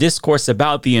that the discourse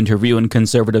about the interview in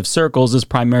conservative circles is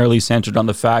primarily centered on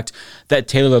the fact that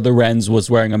Taylor Lorenz was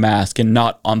wearing a mask and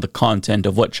not on the content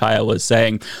of what Chaya was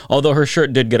saying, although her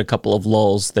shirt did get a couple of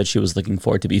lulls that she was looking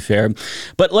for, to be fair.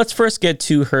 But let's first get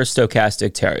to her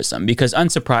stochastic terrorism, because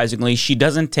unsurprisingly, she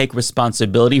doesn't take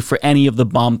responsibility for any of the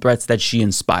bomb threats that she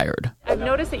inspired. I've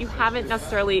noticed that you haven't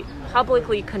necessarily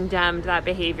publicly condemned that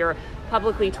behavior,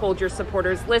 publicly told your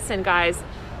supporters, listen, guys,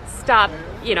 stop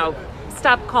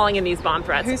calling in these bomb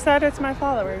threats. Who said it's my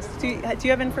followers? Do you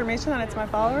have information that it's my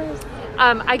followers?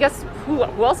 I guess who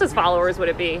else's followers would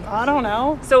it be? I don't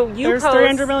know. So there's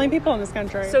 300 million people in this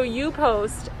country. So you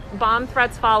post bomb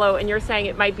threats follow, and you're saying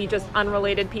it might be just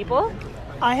unrelated people?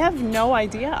 I have no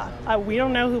idea. We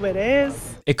don't know who it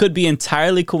is. It could be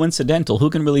entirely coincidental. Who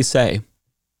can really say?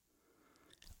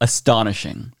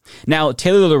 astonishing. Now,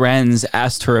 Taylor Lorenz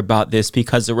asked her about this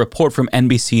because a report from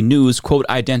NBC News, quote,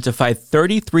 identified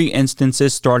 33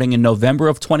 instances starting in November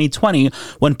of 2020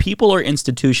 when people or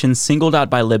institutions singled out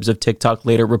by libs of TikTok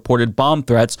later reported bomb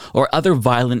threats or other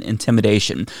violent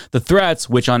intimidation. The threats,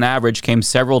 which on average came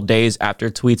several days after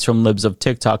tweets from libs of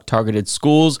TikTok targeted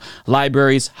schools,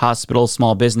 libraries, hospitals,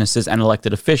 small businesses, and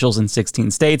elected officials in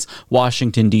 16 states,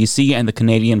 Washington, D.C., and the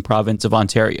Canadian province of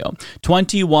Ontario.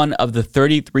 21 of the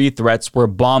 33 threats were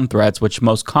bomb threats, which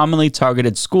most commonly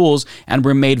targeted schools and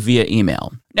were made via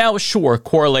email. Now, sure,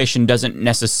 correlation doesn't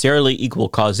necessarily equal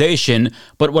causation,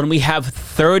 but when we have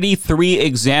 33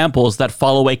 examples that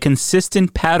follow a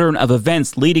consistent pattern of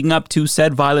events leading up to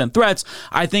said violent threats,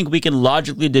 I think we can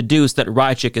logically deduce that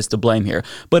Rychik is to blame here.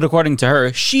 But according to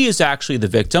her, she is actually the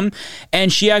victim,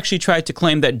 and she actually tried to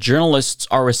claim that journalists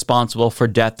are responsible for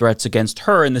death threats against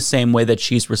her in the same way that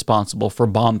she's responsible for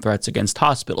bomb threats against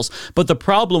hospitals. But the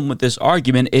problem with this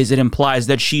argument is it implies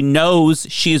that she knows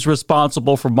she's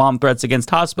responsible for bomb threats against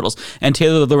hospitals, and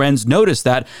Taylor Lorenz noticed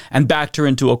that and backed her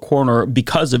into a corner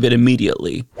because of it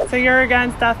immediately. So you're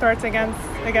against death threats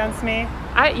against me?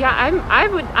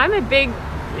 I'm a big,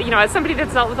 as somebody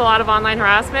that's dealt with a lot of online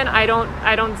harassment, I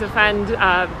don't defend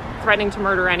threatening to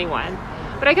murder anyone.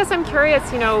 But I guess I'm curious,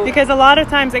 because a lot of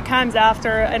times it comes after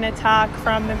an attack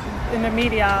in the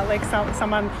media, like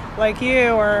someone like you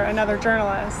or another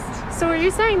journalist. So are you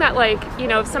saying that,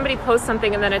 if somebody posts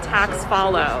something and then attacks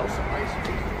follow,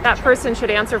 that person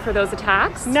should answer for those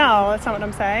attacks? No, that's not what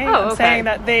I'm saying. Oh, okay. I'm saying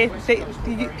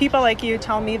that people like you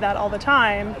tell me that all the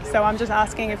time, so I'm just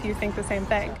asking if you think the same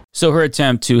thing. So her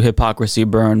attempt to hypocrisy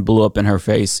burn blew up in her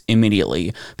face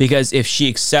immediately, because if she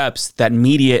accepts that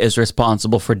media is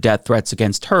responsible for death threats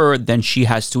against her, then she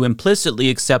has to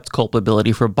implicitly accept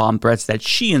culpability for bomb threats that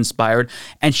she inspired,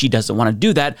 and she doesn't want to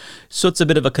do that, so it's a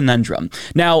bit of a conundrum.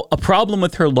 Now, a problem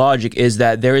with her logic is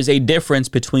that there is a difference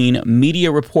between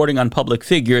media reporting on public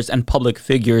figures and public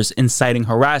figures inciting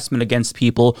harassment against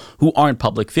people who aren't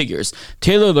public figures.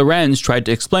 Taylor Lorenz tried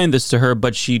to explain this to her,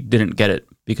 but she didn't get it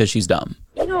because she's dumb.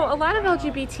 A lot of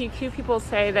LGBTQ people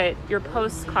say that your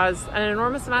posts cause an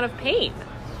enormous amount of pain.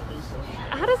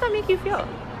 How does that make you feel?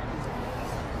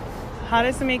 How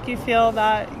does it make you feel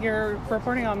that your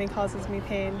reporting on me causes me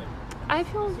pain? I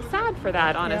feel sad for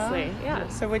that, honestly. Yeah.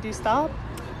 So would you stop?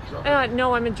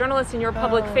 No, I'm a journalist and you're a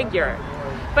public figure.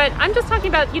 But I'm just talking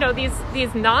about,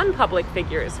 these non-public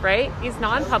figures, right? These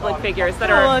non-public figures that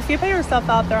are... Well, if you put yourself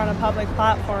out there on a public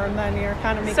platform, then you're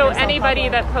kind of making So yourself anybody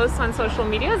public. that posts on social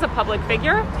media is a public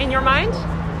figure in your mind?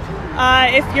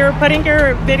 If you're putting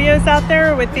your videos out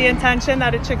there with the intention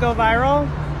that it should go viral,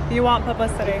 you want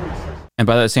publicity. And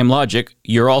by that same logic,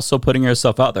 you're also putting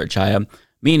yourself out there, Chaya,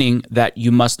 meaning that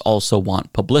you must also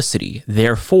want publicity.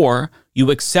 Therefore, you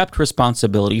accept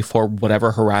responsibility for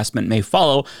whatever harassment may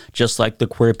follow, just like the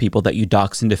queer people that you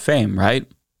dox into fame, right?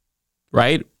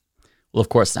 Right? Well, of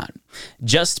course not.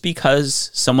 Just because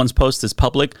someone's post is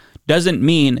public doesn't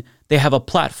mean they have a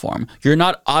platform. You're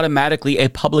not automatically a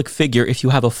public figure if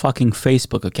you have a fucking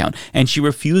Facebook account. And she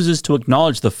refuses to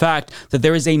acknowledge the fact that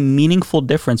there is a meaningful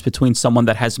difference between someone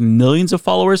that has millions of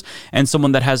followers and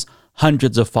someone that has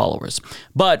hundreds of followers.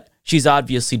 But she's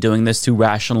obviously doing this to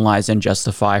rationalize and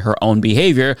justify her own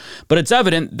behavior, but it's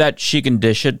evident that she can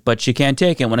dish it, but she can't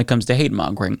take it when it comes to hate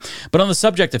mongering. But on the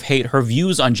subject of hate, her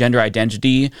views on gender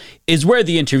identity is where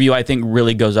the interview, I think,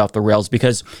 really goes off the rails,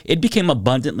 because it became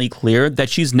abundantly clear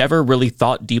that she's never really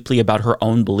thought deeply about her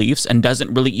own beliefs and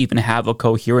doesn't really even have a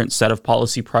coherent set of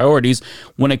policy priorities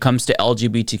when it comes to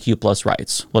LGBTQ plus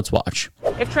rights. Let's watch.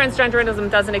 If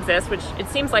transgenderism doesn't exist, which it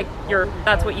seems like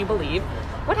that's what you believe,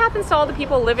 what happens to all the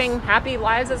people living happy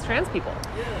lives as trans people?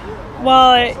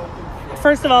 Well,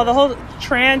 first of all, the whole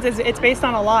trans it's based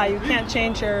on a lie. You can't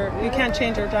change your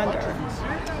gender.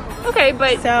 Okay,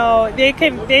 but so they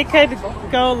could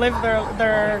go live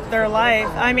their life.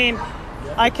 I mean,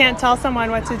 I can't tell someone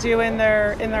what to do in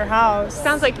their house.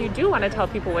 Sounds like you do want to tell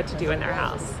people what to do in their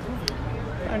house.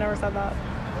 I never said that.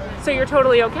 So you're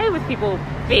totally okay with people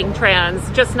being trans,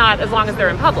 just not as long as they're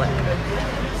in public?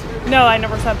 No, I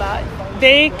never said that.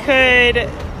 They could.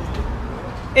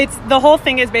 The whole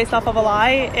thing is based off of a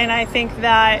lie, and I think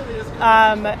that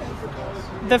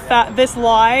this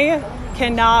lie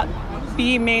cannot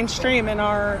be mainstream in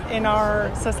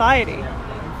our society.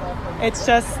 It's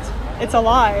a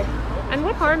lie. And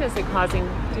what harm is it causing,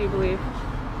 do you believe?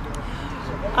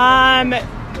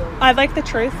 I like the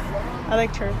truth. I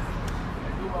like truth.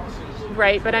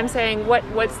 Right, but I'm saying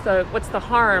what's the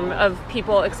harm of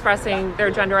people expressing their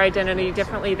gender identity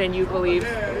differently than you believe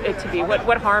it to be?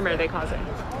 What harm are they causing?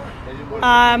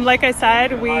 Like I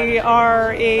said, we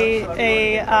are a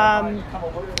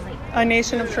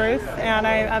nation of truth, and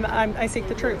I seek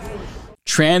the truth.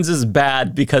 Trans is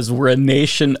bad because we're a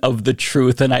nation of the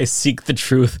truth, and I seek the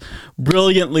truth.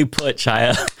 Brilliantly put,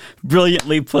 Chaya.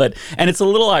 Brilliantly put. And it's a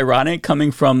little ironic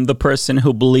coming from the person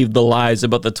who believed the lies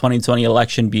about the 2020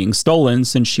 election being stolen,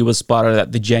 since she was spotted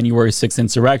at the January 6th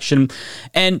insurrection.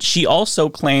 And she also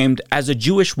claimed, as a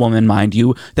Jewish woman, mind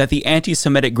you, that the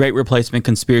anti-Semitic Great Replacement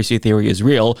conspiracy theory is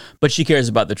real, but she cares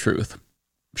about the truth.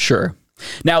 Sure.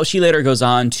 Now, she later goes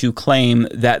on to claim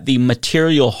that the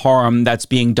material harm that's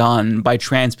being done by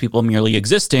trans people merely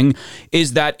existing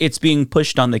is that it's being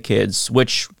pushed on the kids,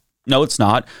 which, no, it's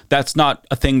not. That's not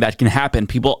a thing that can happen.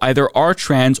 People either are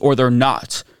trans or they're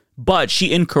not. But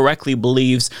she incorrectly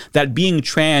believes that being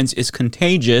trans is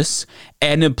contagious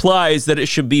and implies that it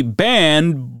should be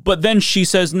banned. But then she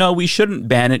says, no, we shouldn't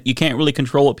ban it. You can't really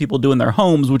control what people do in their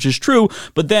homes, which is true.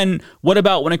 But then what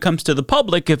about when it comes to the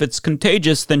public? If it's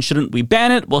contagious, then shouldn't we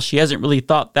ban it? Well, she hasn't really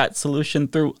thought that solution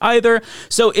through either.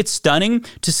 So it's stunning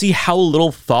to see how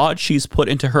little thought she's put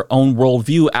into her own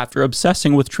worldview after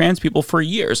obsessing with trans people for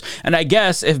years. And I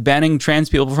guess if banning trans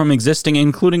people from existing,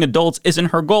 including adults, isn't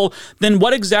her goal, then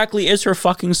what exactly is her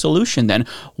fucking solution then?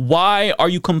 Why are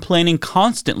you complaining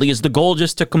constantly? Is the goal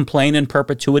just to complain in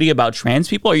perpetuity about trans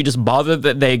people? Are you just bothered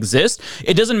that they exist?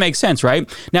 It doesn't make sense,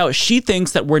 right? Now, she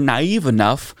thinks that we're naive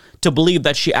enough to believe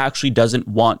that she actually doesn't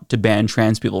want to ban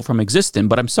trans people from existing.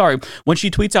 But I'm sorry, when she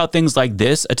tweets out things like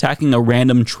this, attacking a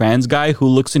random trans guy who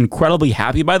looks incredibly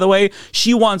happy, by the way,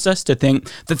 she wants us to think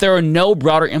that there are no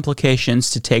broader implications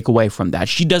to take away from that.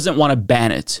 She doesn't want to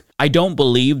ban it. I don't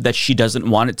believe that she doesn't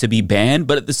want it to be banned,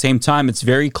 but at the same time, it's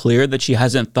very clear that she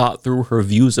hasn't thought through her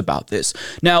views about this.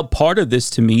 Now, part of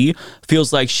this to me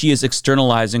feels like she is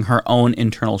externalizing her own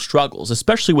internal struggles,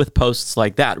 especially with posts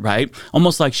like that, right?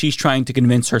 Almost like she's trying to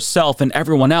convince herself and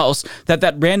everyone else that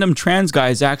that random trans guy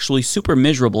is actually super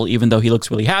miserable, even though he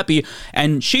looks really happy,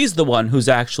 and she's the one who's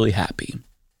actually happy.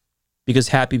 Because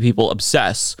happy people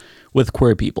obsess with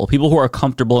queer people. People who are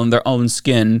comfortable in their own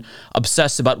skin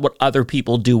obsess about what other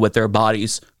people do with their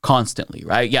bodies constantly,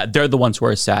 right? Yeah, they're the ones who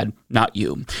are sad, not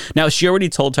you. Now, she already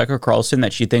told Tucker Carlson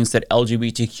that she thinks that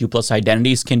LGBTQ plus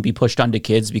identities can be pushed onto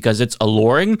kids because it's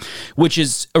alluring, which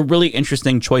is a really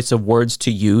interesting choice of words to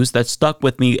use that stuck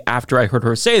with me after I heard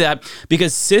her say that,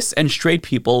 because cis and straight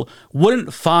people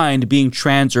wouldn't find being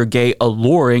trans or gay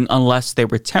alluring unless they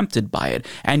were tempted by it.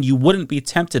 And you wouldn't be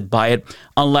tempted by it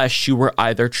unless you were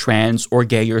either trans or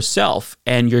gay yourself,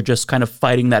 and you're just kind of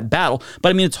fighting that battle. But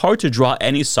I mean, it's hard to draw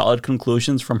any solid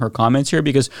conclusions from her comments here,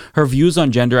 because her views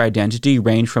on gender identity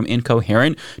range from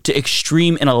incoherent to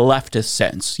extreme in a leftist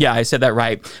sense. Yeah, I said that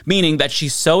right. Meaning that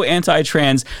she's so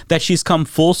anti-trans that she's come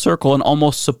full circle and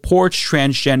almost supports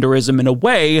transgenderism in a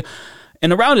way,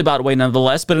 in a roundabout way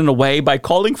nonetheless, but in a way by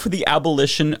calling for the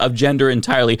abolition of gender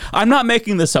entirely. I'm not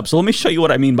making this up, so let me show you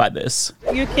what I mean by this.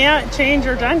 You can't change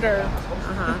your gender.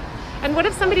 And what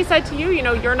if somebody said to you, you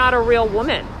know, you're not a real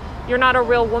woman? You're not a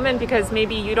real woman because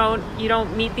maybe you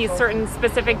don't meet these certain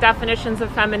specific definitions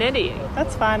of femininity.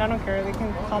 That's fine. I don't care. They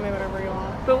can call me whatever you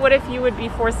want. But what if you would be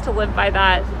forced to live by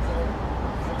that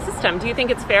system? Do you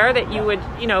think it's fair that you would,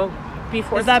 you know, be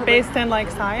forced? Is that based in like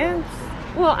science?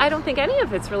 Well, I don't think any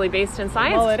of it's really based in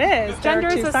science. Well, it is. Gender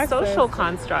is a social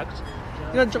construct.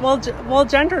 Well,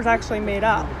 gender is actually made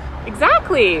up.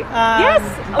 Exactly. Yes,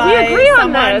 we agree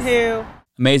on this.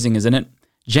 Amazing, isn't it?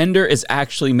 Gender is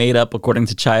actually made up according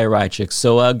to Chaya Raichik.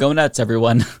 So go nuts,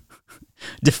 everyone.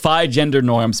 Defy gender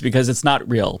norms because it's not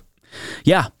real.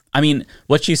 Yeah, I mean,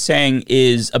 what she's saying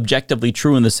is objectively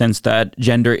true in the sense that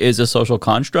gender is a social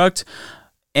construct.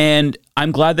 And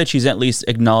I'm glad that she's at least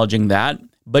acknowledging that.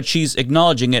 But she's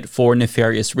acknowledging it for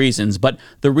nefarious reasons. But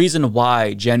the reason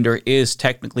why gender is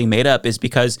technically made up is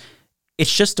because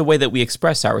it's just a way that we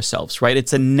express ourselves, right?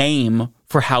 It's a name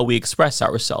for how we express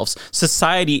ourselves.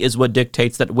 Society is what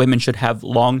dictates that women should have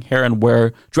long hair and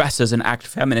wear dresses and act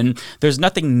feminine. There's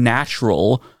nothing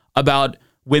natural about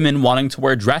women wanting to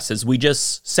wear dresses. We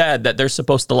just said that they're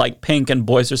supposed to like pink and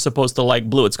boys are supposed to like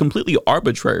blue. It's completely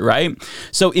arbitrary, right?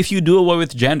 So if you do away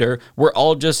with gender, we're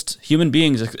all just human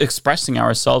beings expressing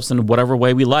ourselves in whatever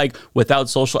way we like without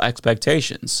social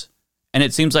expectations. And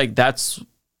it seems like that's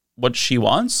what she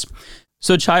wants.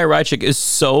 So Chaya Raichik is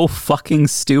so fucking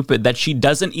stupid that she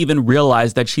doesn't even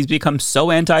realize that she's become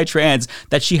so anti-trans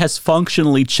that she has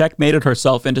functionally checkmated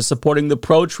herself into supporting the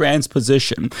pro-trans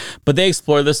position. But they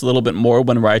explore this a little bit more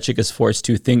when Raichik is forced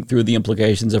to think through the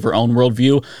implications of her own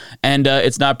worldview, and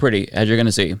it's not pretty, as you're going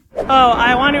to see. Oh,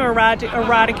 I want to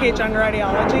eradicate gender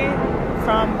ideology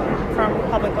from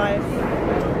public life.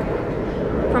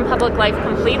 from public life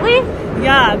completely?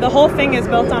 Yeah, the whole thing is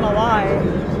built on a lie.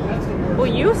 Well,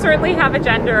 you certainly have a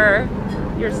gender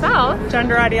yourself.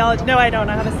 Gender ideology. No, I don't.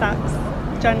 I have a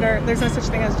sex. Gender. There's no such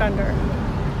thing as gender.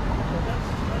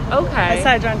 Okay. I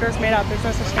said gender is made up. There's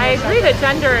no such thing I as gender. agree that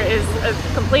gender is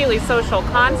a completely social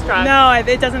construct. No,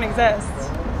 it doesn't exist.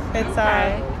 It's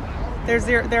okay.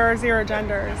 There are zero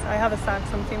genders. I have a sex.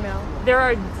 I'm female. There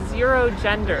are zero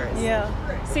genders. Yeah.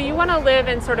 So you want to live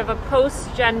in sort of a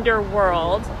post-gender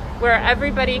world where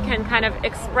everybody can kind of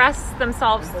express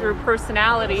themselves through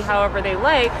personality however they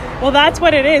like. Well, that's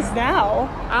what it is now,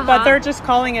 but they're just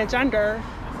calling it gender.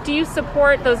 Do you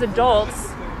support those adults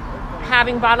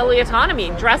having bodily autonomy,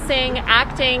 dressing,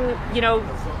 acting,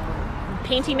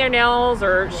 painting their nails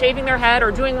or shaving their head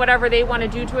or doing whatever they want to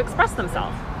do to express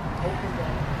themselves?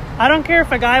 I don't care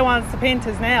if a guy wants to paint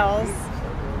his nails.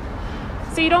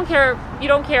 So you don't care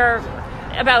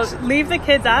about... Leave the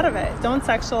kids out of it. Don't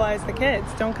sexualize the kids.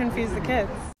 Don't confuse the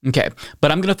kids. Okay, but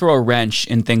I'm going to throw a wrench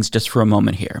in things just for a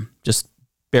moment here. Just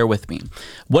bear with me.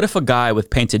 What if a guy with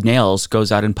painted nails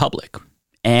goes out in public?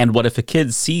 And what if a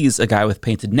kid sees a guy with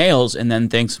painted nails and then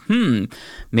thinks,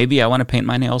 maybe I want to paint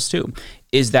my nails too?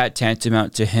 Is that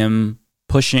tantamount to him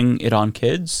pushing it on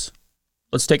kids?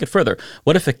 Let's take it further.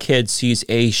 What if a kid sees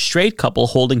a straight couple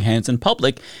holding hands in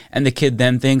public and the kid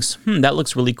then thinks, that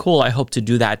looks really cool. I hope to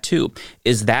do that too.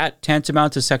 Is that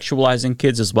tantamount to sexualizing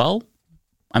kids as well?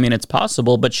 I mean, it's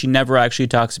possible, but she never actually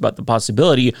talks about the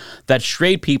possibility that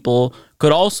straight people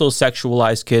could also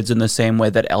sexualize kids in the same way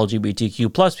that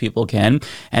LGBTQ plus people can.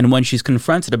 And when she's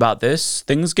confronted about this,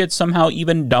 things get somehow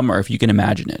even dumber, if you can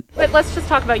imagine it. But let's just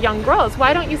talk about young girls.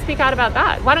 Why don't you speak out about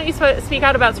that? Why don't you speak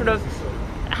out about sort of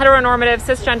heteronormative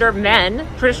cisgender men,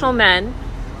 traditional men,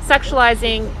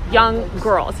 sexualizing young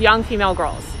girls, young female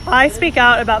girls? I speak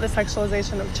out about the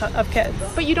sexualization of kids.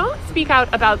 But you don't speak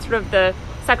out about sort of the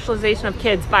sexualization of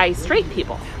kids by straight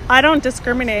people. I don't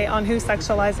discriminate on who's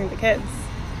sexualizing the kids.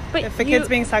 But if the kid's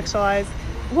being sexualized...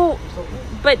 Well,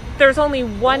 but there's only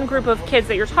one group of kids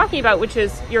that you're talking about, which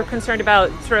is you're concerned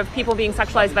about sort of people being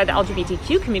sexualized by the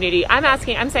LGBTQ community.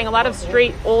 I'm saying a lot of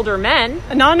straight older men.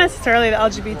 Not necessarily the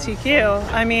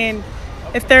LGBTQ. I mean,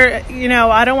 if they're,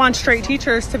 I don't want straight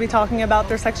teachers to be talking about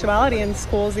their sexuality in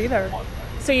schools either.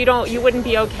 So you wouldn't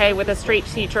be okay with a straight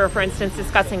teacher, for instance,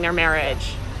 discussing their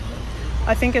marriage?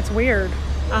 I think it's weird.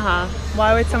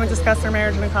 Why would someone discuss their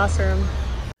marriage in a classroom?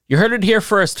 You heard it here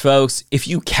first, folks. If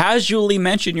you casually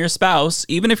mention your spouse,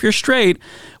 even if you're straight,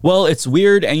 well, it's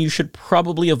weird and you should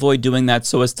probably avoid doing that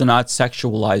so as to not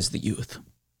sexualize the youth.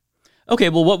 Okay,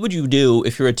 well, what would you do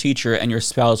if you're a teacher and your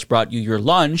spouse brought you your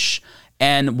lunch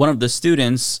and one of the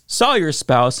students saw your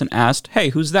spouse and asked, hey,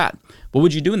 who's that? What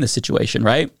would you do in this situation,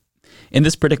 right? In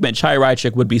this predicament, Chai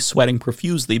Raichik would be sweating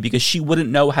profusely because she wouldn't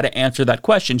know how to answer that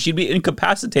question. She'd be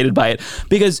incapacitated by it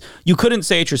because you couldn't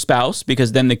say it's your spouse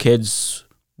because then the kids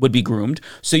would be groomed.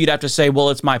 So you'd have to say, well,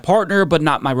 it's my partner, but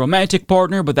not my romantic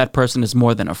partner, but that person is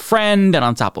more than a friend. And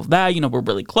on top of that, we're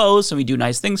really close and we do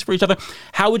nice things for each other.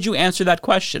 How would you answer that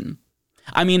question?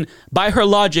 I mean, by her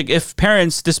logic, if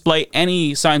parents display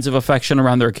any signs of affection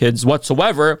around their kids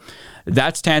whatsoever,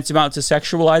 that's tantamount to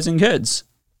sexualizing kids.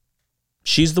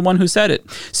 She's the one who said it.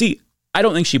 See, I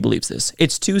don't think she believes this.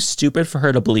 It's too stupid for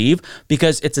her to believe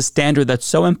because it's a standard that's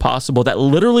so impossible that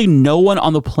literally no one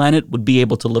on the planet would be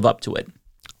able to live up to it.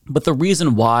 But the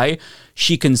reason why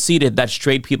she conceded that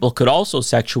straight people could also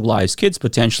sexualize kids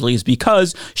potentially is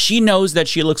because she knows that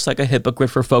she looks like a hypocrite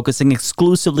for focusing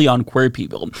exclusively on queer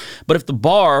people. But if the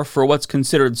bar for what's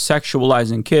considered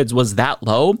sexualizing kids was that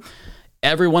low,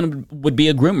 everyone would be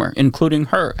a groomer, including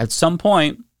her. At some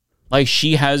point,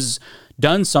 she has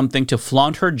done something to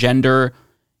flaunt her gender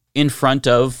in front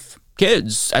of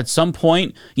kids. At some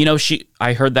point,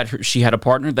 I heard that she had a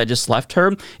partner that just left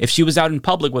her. If she was out in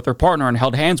public with her partner and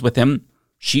held hands with him,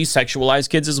 she sexualized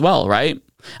kids as well, right?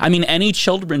 I mean, any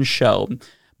children's show,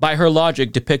 by her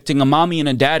logic, depicting a mommy and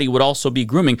a daddy would also be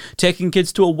grooming. Taking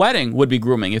kids to a wedding would be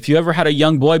grooming. If you ever had a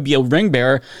young boy be a ring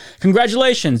bearer,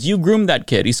 congratulations, you groomed that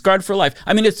kid. He's scarred for life.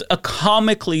 I mean, it's a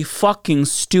comically fucking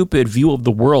stupid view of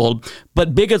the world,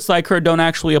 but bigots like her don't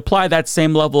actually apply that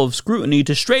same level of scrutiny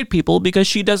to straight people because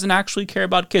she doesn't actually care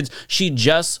about kids. She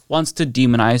just wants to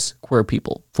demonize queer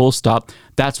people. Full stop.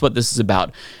 That's what this is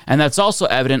about. And that's also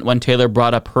evident when Taylor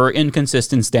brought up her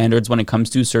inconsistent standards when it comes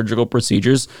to surgical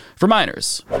procedures for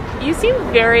minors. You seem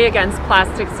very against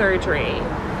plastic surgery.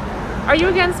 Are you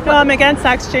against... No, I'm against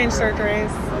sex change surgeries.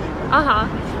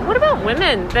 What about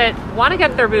women that want to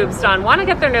get their boobs done, want to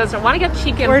get their nose done, want to get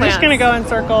cheek implants? We're just going to go in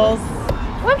circles.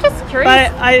 Well, I'm just curious.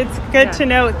 But it's good to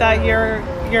note that you're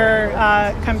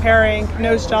comparing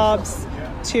nose jobs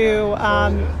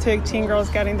to teen girls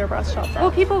getting their breast chopped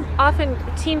off.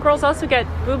 Well, teen girls also get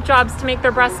boob jobs to make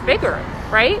their breasts bigger,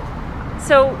 right?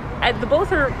 So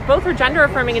both are gender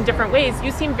affirming in different ways.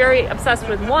 You seem very obsessed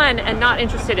with one and not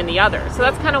interested in the other. So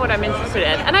that's kind of what I'm interested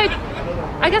in. And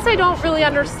I guess I don't really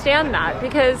understand that,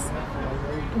 because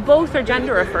both are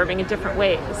gender affirming in different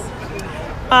ways.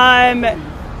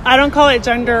 I don't call it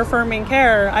gender affirming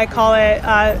care. I call it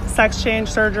sex change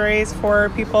surgeries for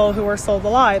people who were sold a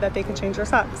lie that they could change their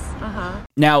sex.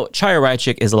 Now, Chaya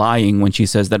Raichik is lying when she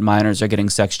says that minors are getting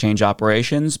sex change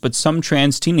operations, but some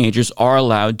trans teenagers are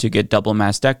allowed to get double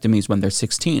mastectomies when they're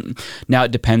 16. Now,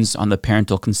 it depends on the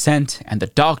parental consent and the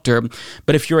doctor,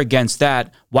 but if you're against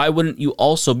that, why wouldn't you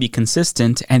also be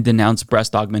consistent and denounce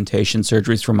breast augmentation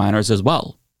surgeries for minors as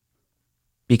well?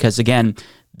 Because again,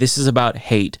 this is about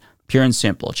hate. Pure and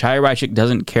simple. Chaya Raichik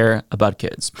doesn't care about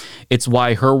kids. It's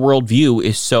why her worldview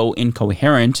is so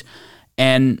incoherent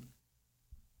and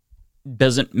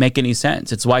doesn't make any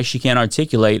sense. It's why she can't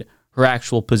articulate her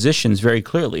actual positions very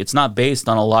clearly. It's not based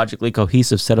on a logically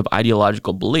cohesive set of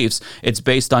ideological beliefs. It's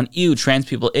based on, ew, trans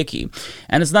people icky.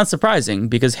 And it's not surprising,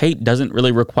 because hate doesn't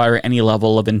really require any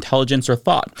level of intelligence or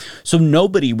thought. So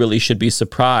nobody really should be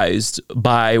surprised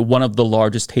by one of the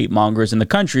largest hate mongers in the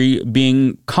country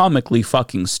being comically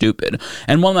fucking stupid.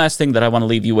 And one last thing that I want to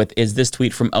leave you with is this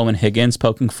tweet from Owen Higgins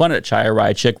poking fun at Chaya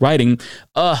Raichik, writing,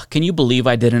 can you believe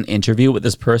I did an interview with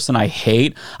this person I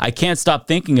hate? I can't stop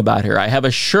thinking about her. I have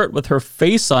a shirt with her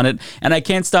face on it, and I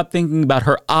can't stop thinking about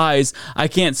her eyes. I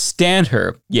can't stand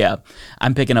her. Yeah,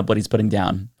 I'm picking up what he's putting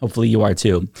down. Hopefully you are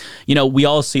too. You know, we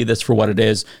all see this for what it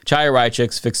is. Chaya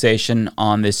Raichik's fixation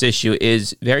on this issue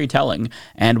is very telling,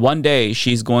 and one day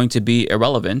she's going to be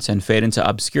irrelevant and fade into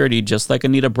obscurity just like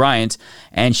Anita Bryant,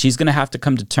 and she's going to have to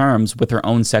come to terms with her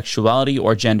own sexuality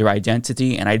or gender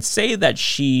identity, and I'd say that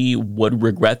she would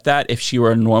regret that if she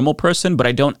were a normal person, but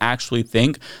I don't actually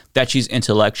think that she's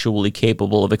intellectually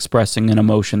capable of expressing an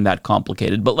emotion that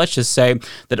complicated. But let's just say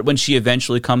that when she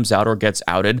eventually comes out or gets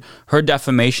outed, her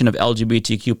defamation of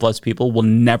LGBTQ plus people will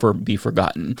never be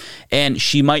forgotten. And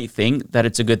she might think that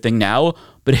it's a good thing now,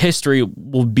 but history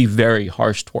will be very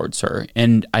harsh towards her.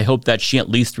 And I hope that she at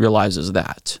least realizes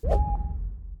that.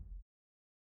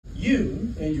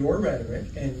 You and your rhetoric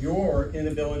and your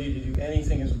inability to do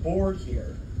anything as a board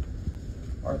here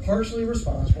are partially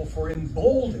responsible for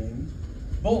emboldening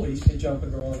bullies to jump a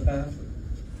girl in the bathroom.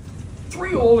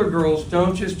 3 older girls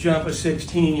don't just jump a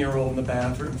 16-year-old in the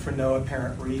bathroom for no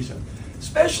apparent reason,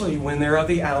 especially when they're of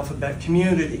the alphabet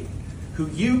community, who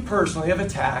you personally have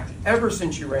attacked ever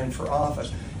since you ran for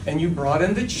office. And you brought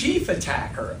in the chief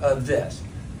attacker of this,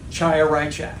 Chaya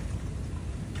Raichik.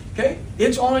 Okay?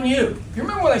 It's on you. You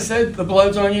remember when I said the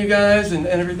blood's on you guys and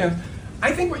everything?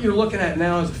 I think what you're looking at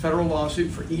now is a federal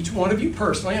lawsuit for each one of you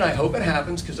personally, and I hope it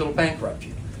happens because it'll bankrupt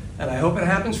you. And I hope it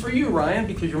happens for you, Ryan,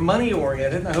 because you're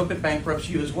money-oriented, and I hope it bankrupts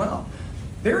you as well.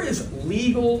 There is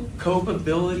legal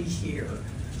culpability here.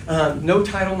 No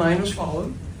Title IX was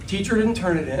followed. Teacher didn't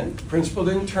turn it in. Principal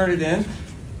didn't turn it in.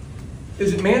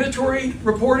 Is it mandatory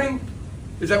reporting?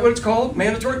 Is that what it's called?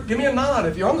 Mandatory? Give me a nod.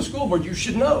 If you're on the school board, you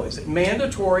should know. Is it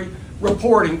mandatory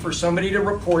reporting for somebody to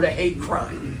report a hate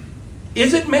crime?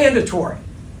 Is it mandatory?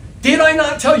 Did I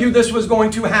not tell you this was going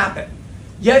to happen?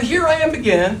 Yet here I am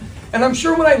again. And I'm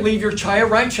sure when I leave, your Chaya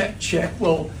Raichik chick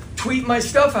will tweet my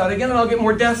stuff out again and I'll get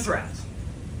more death threats.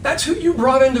 That's who you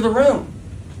brought into the room.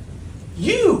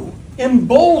 You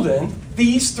emboldened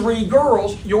these 3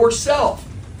 girls yourself.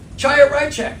 Chaya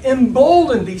Raichik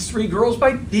emboldened these 3 girls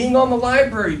by being on the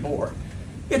library board.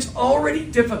 It's already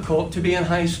difficult to be in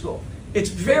high school. It's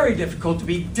very difficult to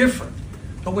be different.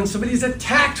 But when somebody's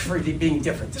attacked for being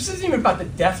different, this isn't even about the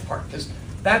death part, because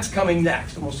that's coming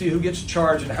next, and we'll see who gets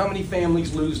charged and how many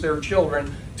families lose their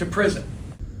children to prison.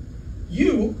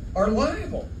 You are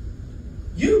liable.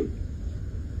 You.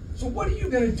 So what are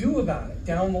you going to do about it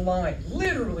down the line?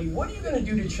 Literally, what are you going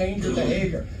to do to change your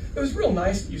behavior? It was real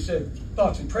nice that you said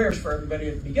thoughts and prayers for everybody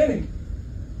at the beginning.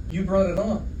 You brought it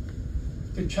on.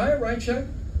 Did Chaya Raichik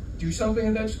do something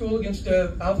in that school against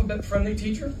an alphabet-friendly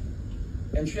teacher?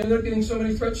 And she ended up getting so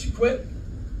many threats she quit?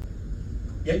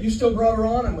 Yet you still brought her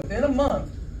on, and within a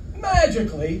month,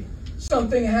 magically,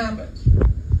 something happens.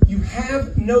 You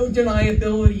have no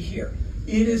deniability here.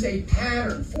 It is a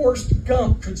pattern. Forrest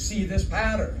Gump could see this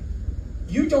pattern.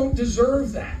 You don't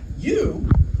deserve that. You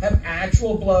have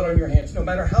actual blood on your hands. No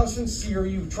matter how sincere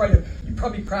you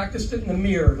probably practiced it in the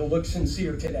mirror to look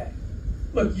sincere today.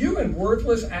 Look, you and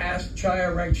worthless ass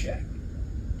Chaya Raichik.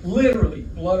 Literally,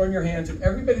 blood on your hands, and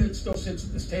everybody that still sits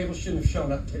at this table shouldn't have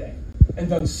shown up today and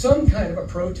done some kind of a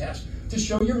protest to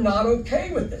show you're not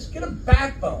okay with this. Get a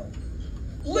backbone.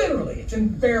 Literally, it's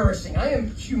embarrassing. I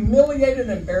am humiliated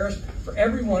and embarrassed for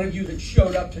every one of you that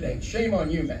showed up today. Shame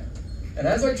on you, man. And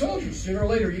as I told you, sooner or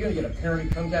later, you're going to get a parent who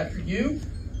comes after you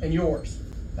and yours.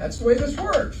 That's the way this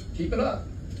works. Keep it up.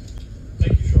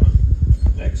 Thank you,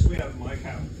 Sean. Next, we have Mike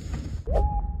Howe.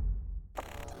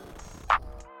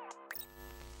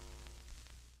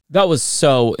 That was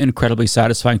so incredibly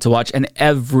satisfying to watch, and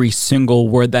every single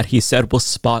word that he said was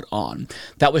spot on.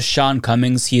 That was Sean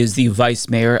Cummings. He is the vice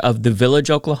mayor of The Village,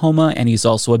 Oklahoma, and he's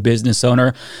also a business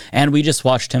owner. And we just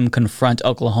watched him confront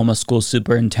Oklahoma School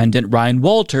Superintendent Ryan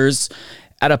Walters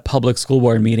at a public school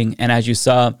board meeting. And as you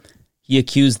saw, he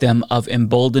accused them of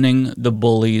emboldening the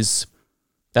bullies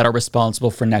that are responsible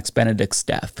for Next Benedict's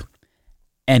death.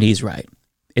 And he's right.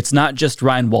 It's not just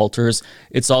Ryan Walters,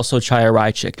 it's also Chaya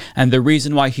Raichik. And the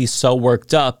reason why he's so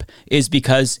worked up is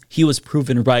because he was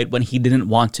proven right when he didn't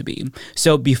want to be.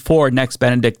 So before Next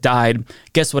Benedict died,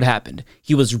 guess what happened?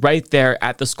 He was right there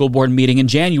at the school board meeting in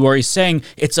January saying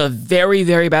it's a very,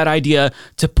 very bad idea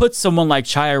to put someone like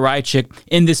Chaya Raichik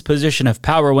in this position of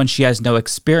power when she has no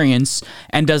experience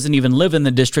and doesn't even live in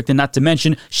the district. And not to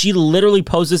mention, she literally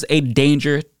poses a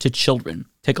danger to children.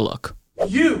 Take a look.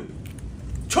 You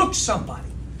took somebody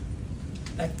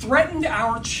that threatened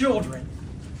our children,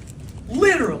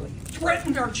 literally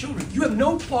threatened our children. You have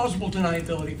no plausible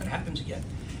deniability if it happens again.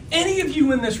 Any of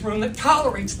you in this room that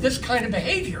tolerates this kind of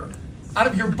behavior out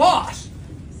of your boss,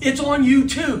 it's on you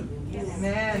too.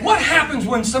 Yes. What happens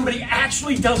when somebody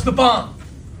actually does the bomb?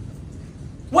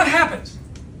 What happens?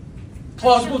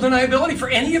 Plausible deniability for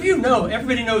any of you? No,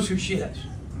 everybody knows who she is.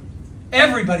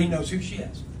 Everybody knows who she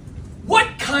is.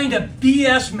 What kind of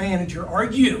BS manager are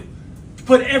you to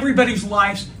put everybody's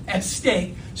lives at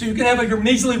stake so you can have your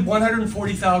measly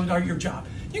 $140,000 your job?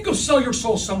 You can go sell your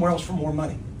soul somewhere else for more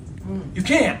money. You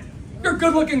can't. You're a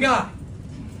good-looking guy.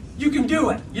 You can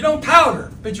do it. You don't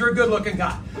powder, but you're a good-looking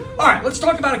guy. All right, let's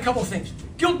talk about a couple things.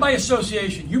 Guilt by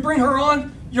association. You bring her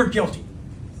on, you're guilty.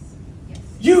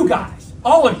 You guys,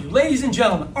 all of you, ladies and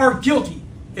gentlemen, are guilty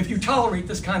if you tolerate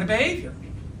this kind of behavior.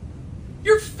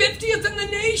 You're 50th in the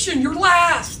nation. You're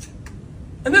last.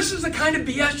 And this is the kind of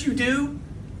BS you do.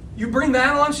 You bring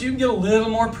that on so you can get a little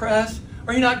more press.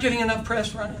 Are you not getting enough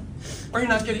press, Ryan? Are you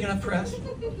not getting enough press?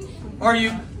 Are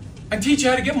you? I teach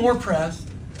you how to get more press.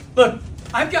 Look,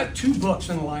 I've got 2 books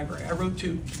in the library. I wrote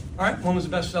 2. All right, one was a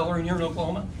bestseller in here in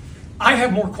Oklahoma. I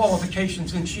have more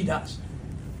qualifications than she does.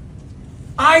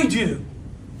 I do.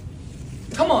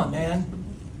 Come on, man.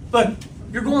 But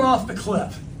you're going off the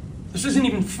cliff. This isn't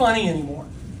even funny anymore.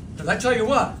 Because I tell you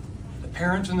what, the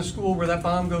parents in the school where that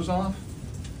bomb goes off,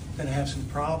 going to have some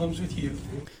problems with you.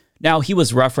 Now, he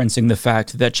was referencing the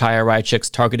fact that Chaya Raichik's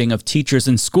targeting of teachers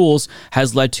in schools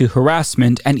has led to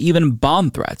harassment and even bomb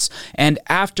threats. And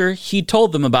after he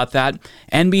told them about that,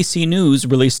 NBC News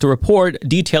released a report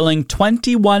detailing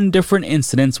 21 different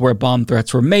incidents where bomb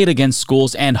threats were made against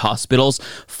schools and hospitals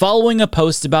following a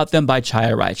post about them by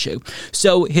Chaya Raichik.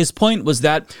 So his point was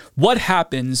that what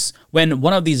happens when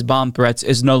one of these bomb threats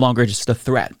is no longer just a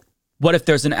threat? What if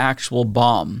there's an actual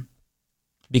bomb?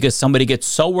 Because somebody gets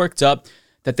so worked up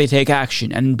that they take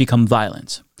action and become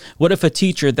violent? What if a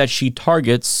teacher that she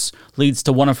targets leads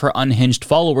to one of her unhinged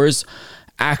followers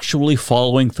actually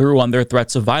following through on their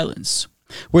threats of violence?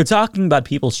 We're talking about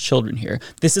people's children here.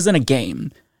 This isn't a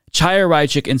game. Chaya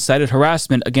Raichik incited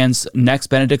harassment against Next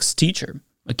Benedict's teacher,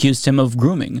 accused him of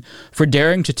grooming, for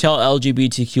daring to tell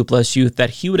LGBTQ+ youth that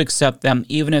he would accept them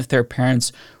even if their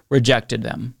parents rejected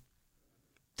them.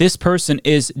 This person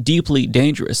is deeply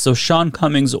dangerous. So Sean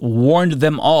Cummings warned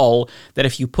them all that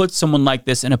if you put someone like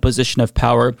this in a position of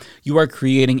power, you are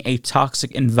creating a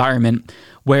toxic environment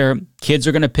where kids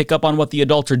are going to pick up on what the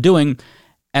adults are doing,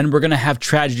 and we're going to have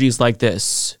tragedies like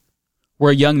this,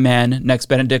 where a young man, Next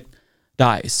Benedict,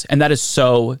 dies. And that is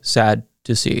so sad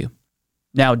to see.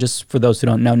 Now, just for those who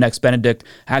don't know, Next Benedict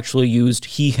actually used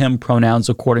he, him pronouns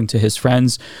according to his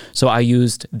friends. So I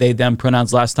used they, them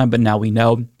pronouns last time, but now we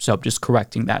know. So I'm just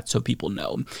correcting that so people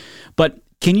know. But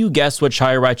can you guess what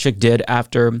Chaya Raichik did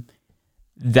after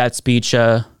that speech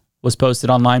was posted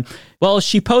online? Well,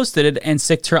 she posted it and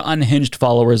sicked her unhinged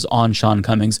followers on Sean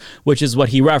Cummings, which is what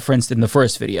he referenced in the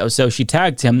first video. So she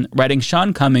tagged him, writing,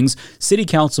 "Sean Cummings, city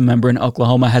council member in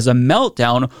Oklahoma, has a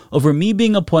meltdown over me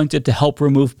being appointed to help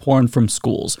remove porn from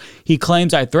schools. He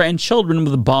claims I threaten children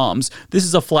with bombs. This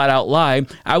is a flat-out lie.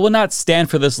 I will not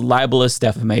stand for this libelous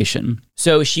defamation."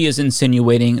 So she is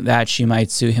insinuating that she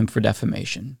might sue him for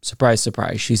defamation. Surprise,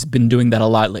 surprise. She's been doing that a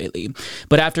lot lately.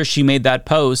 But after she made that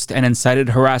post and incited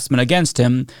harassment against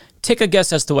him, take a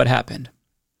guess as to what happened.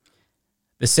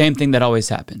 The same thing that always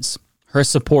happens. her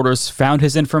supporters found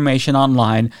his information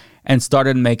online and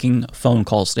started making phone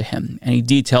calls to him. And he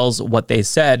details what they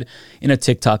said in a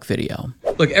TikTok video.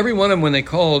 Look, every one of them, when they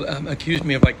called, accused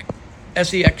me of like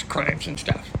sex crimes and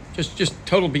stuff. Just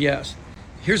total BS.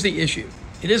 Here's the issue.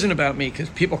 It isn't about me, because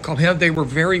people call me, they were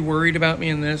very worried about me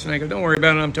in this, and I go, don't worry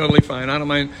about it, I'm totally fine. I don't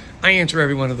mind. I answer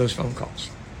every one of those phone calls.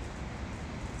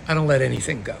 I don't let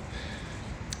anything go.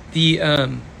 The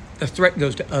threat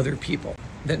goes to other people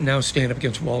that now stand up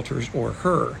against Walters or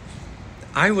her.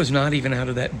 I was not even out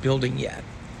of that building yet,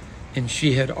 and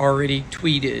she had already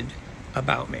tweeted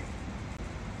about me.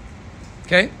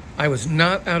 Okay? I was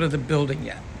not out of the building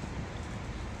yet.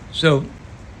 So,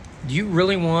 do you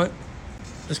really want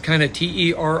this kind of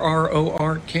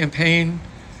TERROR campaign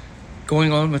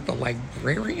going on with the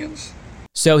librarians?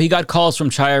 So he got calls from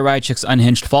Chaya Raichik's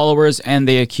unhinged followers, and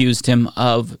they accused him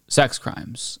of sex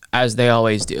crimes, as they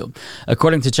always do.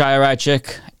 According to Chaya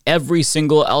Raichik, every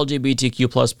single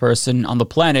LGBTQ plus person on the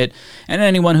planet, and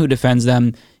anyone who defends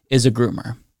them, is a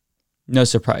groomer. No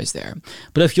surprise there.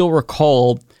 But if you'll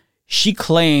recall, she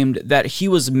claimed that he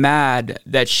was mad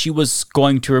that she was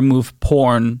going to remove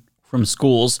porn from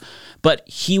schools, but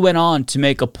he went on to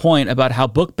make a point about how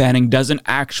book banning doesn't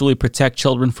actually protect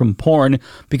children from porn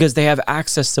because they have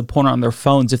access to porn on their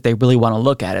phones if they really want to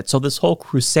look at it. So this whole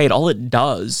crusade, all it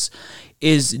does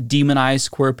is demonize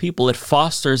queer people. It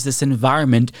fosters this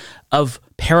environment of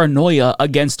paranoia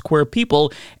against queer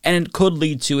people, and it could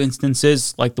lead to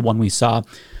instances like the one we saw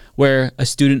where a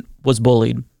student was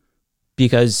bullied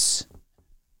because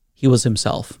he was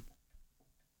himself.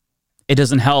 It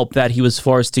doesn't help that he was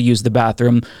forced to use the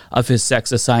bathroom of his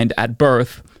sex assigned at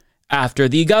birth after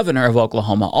the governor of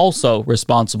Oklahoma, also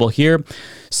responsible here,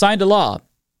 signed a law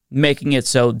making it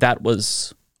so that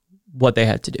was what they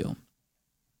had to do.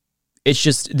 It's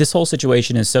just, this whole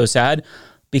situation is so sad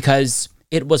because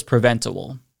it was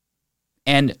preventable.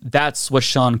 And that's what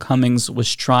Sean Cummings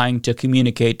was trying to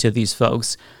communicate to these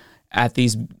folks at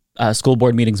these school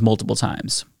board meetings multiple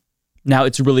times. Now,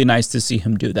 it's really nice to see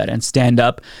him do that and stand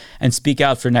up and speak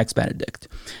out for Next Benedict.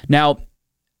 Now,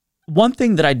 one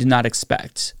thing that I did not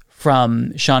expect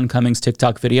from Sean Cummings'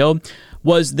 TikTok video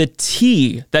was the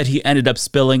tea that he ended up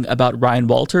spilling about Ryan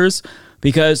Walters,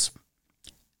 because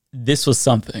this was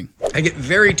something. I get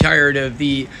very tired of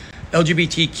the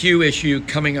LGBTQ issue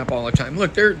coming up all the time.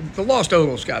 Look, the Lost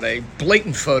Ogle's got a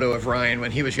blatant photo of Ryan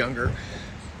when he was younger,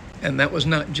 and that was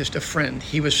not just a friend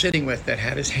he was sitting with that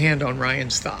had his hand on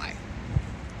Ryan's thigh.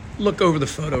 Look over the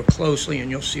photo closely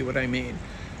and you'll see what I mean.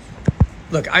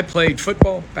 Look, I played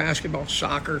football, basketball,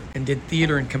 soccer, and did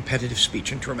theater and competitive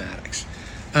speech and dramatics.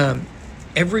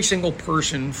 Every single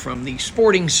person from the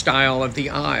sporting style of the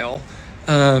aisle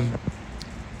that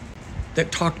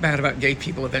talked bad about gay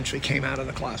people eventually came out of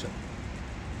the closet.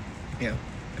 Yeah,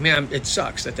 I mean, it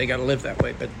sucks that they got to live that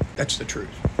way, but that's the truth.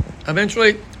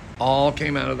 Eventually, all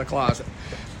came out of the closet.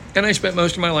 And I spent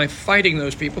most of my life fighting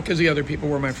those people because the other people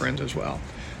were my friends as well,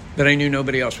 that I knew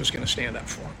nobody else was going to stand up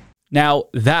for. Now,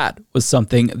 that was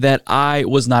something that I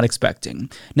was not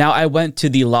expecting. Now, I went to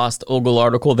the Lost Ogle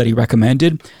article that he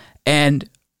recommended, and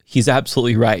he's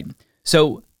absolutely right.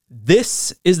 So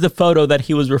this is the photo that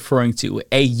he was referring to,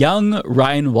 a young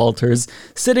Ryan Walters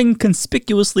sitting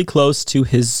conspicuously close to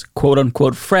his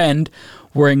quote-unquote friend,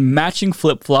 wearing matching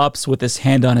flip-flops with his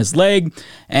hand on his leg,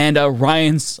 and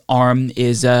Ryan's arm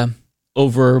is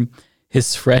over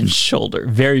his friend's shoulder.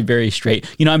 Very, very straight.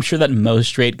 You know, I'm sure that most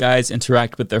straight guys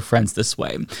interact with their friends this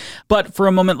way. But for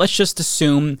a moment, let's just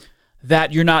assume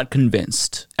that you're not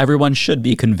convinced. Everyone should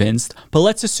be convinced, but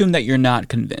let's assume that you're not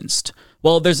convinced.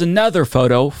 Well, there's another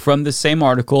photo from the same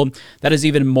article that is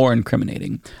even more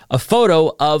incriminating. A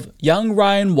photo of young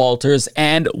Ryan Walters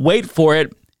and, wait for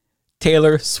it,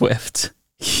 Taylor Swift.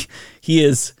 He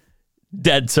is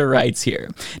dead to rights here.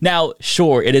 Now,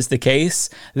 sure, it is the case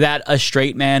that a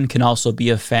straight man can also be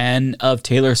a fan of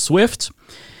Taylor Swift,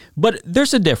 but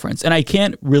there's a difference, and I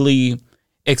can't really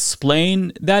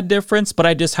explain that difference, but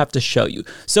I just have to show you.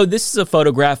 So this is a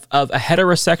photograph of a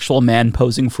heterosexual man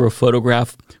posing for a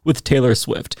photograph with Taylor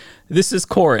Swift. This is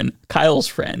Corin, Kyle's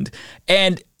friend,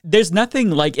 and there's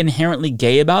nothing like inherently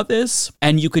gay about this,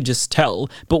 and you could just tell.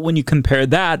 But when you compare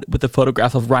that with the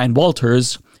photograph of Ryan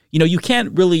Walters, you know, you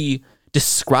can't really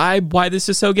describe why this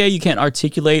is so gay. You can't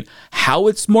articulate how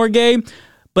it's more gay,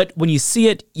 but when you see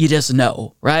it, you just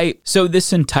know, right? So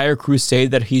this entire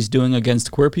crusade that he's doing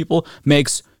against queer people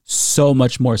makes so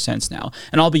much more sense now.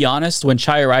 And I'll be honest, when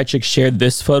Chaya Raichik shared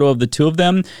this photo of the two of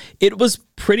them, it was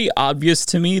pretty obvious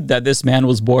to me that this man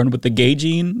was born with the gay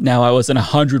gene. Now, I wasn't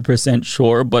 100%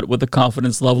 sure, but with a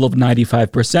confidence level of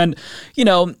 95%, you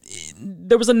know,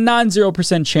 there was a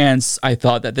non-0% chance I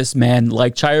thought that this man,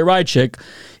 like Chaya Raichik,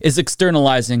 is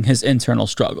externalizing his internal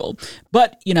struggle.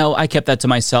 But, I kept that to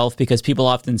myself because people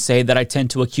often say that I tend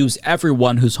to accuse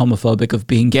everyone who's homophobic of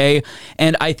being gay,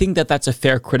 and I think that that's a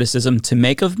fair criticism to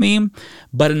make of me.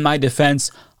 But in my defense,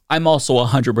 I'm also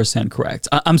 100% correct.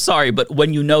 I'm sorry, but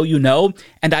when you know,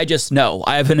 and I just know.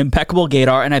 I have an impeccable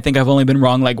gaydar, and I think I've only been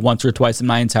wrong like once or twice in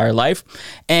my entire life.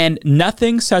 And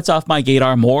nothing sets off my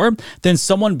gaydar more than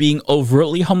someone being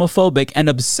overtly homophobic and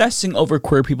obsessing over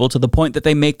queer people to the point that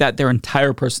they make that their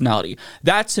entire personality.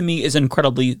 That to me is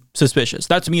incredibly suspicious.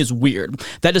 That to me is weird.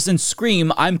 That doesn't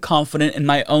scream, I'm confident in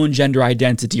my own gender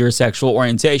identity or sexual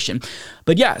orientation.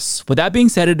 But yes, with that being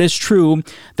said, it is true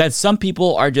that some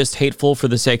people are just hateful for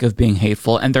the sake of being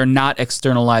hateful, and they're not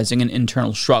externalizing an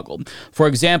internal struggle. For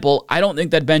example, I don't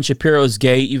think that Ben Shapiro is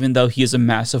gay, even though he is a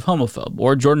massive homophobe,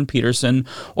 or Jordan Peterson,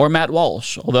 or Matt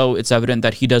Walsh, although it's evident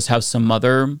that he does have some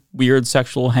other weird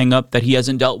sexual hang-up that he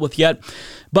hasn't dealt with yet.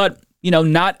 But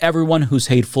not everyone who's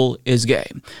hateful is gay.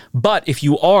 But if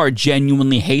you are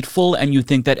genuinely hateful and you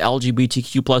think that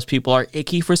LGBTQ plus people are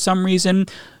icky for some reason,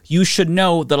 you should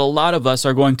know that a lot of us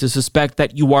are going to suspect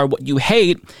that you are what you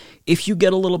hate if you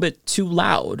get a little bit too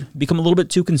loud, become a little bit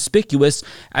too conspicuous,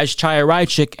 as Chaya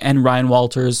Raichik and Ryan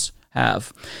Walters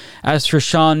have. As for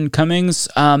Sean Cummings,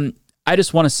 I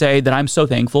just want to say that I'm so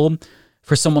thankful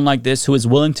for someone like this who is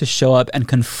willing to show up and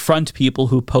confront people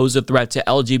who pose a threat to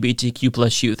LGBTQ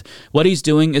plus youth. What he's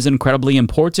doing is incredibly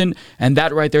important, and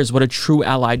that right there is what a true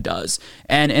ally does.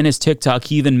 And in his TikTok,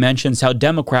 he even mentions how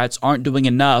Democrats aren't doing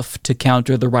enough to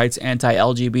counter the right's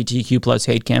anti-LGBTQ plus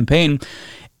hate campaign,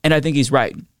 and I think he's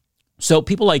right. So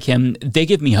people like him, they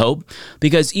give me hope,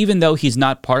 because even though he's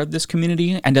not part of this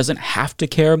community and doesn't have to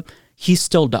care, he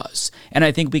still does. And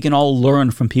I think we can all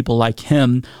learn from people like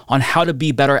him on how to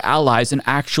be better allies and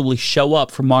actually show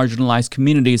up for marginalized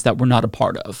communities that we're not a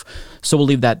part of. So we'll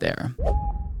leave that there.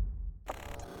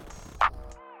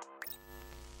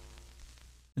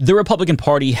 The Republican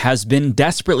Party has been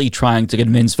desperately trying to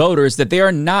convince voters that they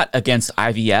are not against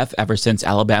IVF ever since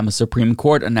Alabama's Supreme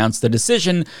Court announced the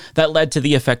decision that led to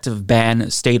the effective ban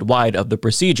statewide of the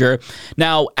procedure.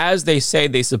 Now, as they say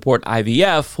they support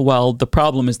IVF, well, the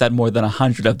problem is that more than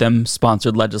 100 of them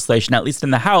sponsored legislation, at least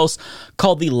in the House,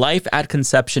 called the Life at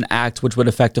Conception Act, which would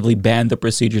effectively ban the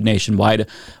procedure nationwide.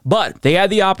 But they had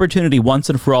the opportunity once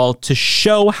and for all to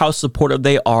show how supportive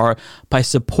they are by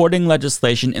supporting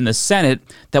legislation in the Senate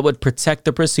that would protect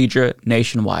the procedure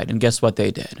nationwide. And guess what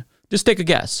they did? Just take a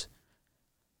guess.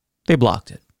 They blocked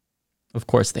it. Of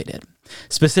course they did.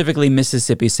 Specifically,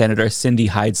 Mississippi Senator Cindy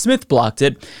Hyde-Smith blocked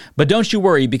it. But don't you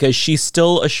worry, because she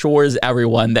still assures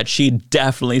everyone that she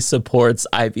definitely supports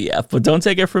IVF. But don't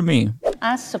take it from me.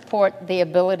 I support the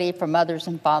ability for mothers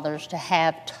and fathers to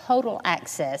have total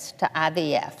access to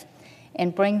IVF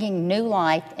and bringing new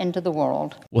life into the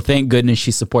world. Well, thank goodness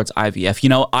she supports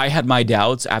IVF. I had my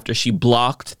doubts after she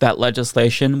blocked that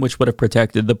legislation, which would have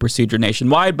protected the procedure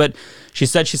nationwide, but she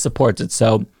said she supports it,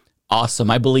 so awesome.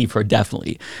 I believe her,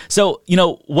 definitely. So,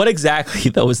 what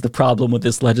exactly, though, is the problem with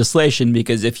this legislation?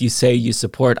 Because if you say you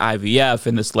support IVF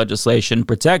and this legislation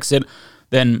protects it,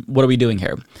 then what are we doing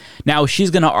here? Now,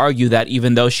 she's going to argue that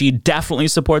even though she definitely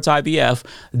supports IVF,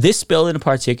 this bill in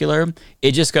particular,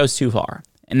 it just goes too far.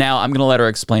 And now I'm going to let her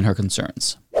explain her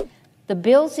concerns. The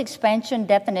bill's expansion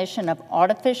definition of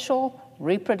artificial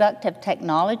reproductive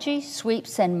technology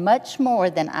sweeps in much more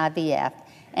than IVF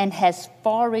and has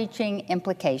far-reaching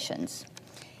implications.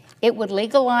 It would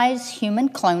legalize human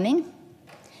cloning.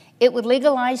 It would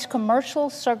legalize commercial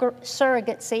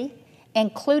surrogacy,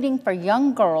 including for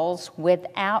young girls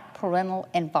without parental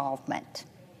involvement.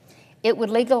 It would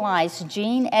legalize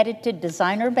gene-edited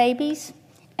designer babies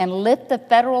and lift the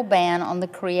federal ban on the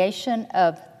creation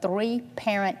of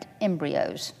 3-parent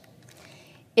embryos.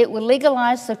 It would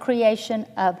legalize the creation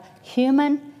of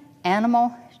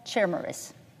human-animal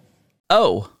chimeras.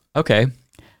 Oh, okay.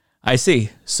 I see.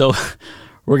 So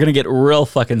we're going to get real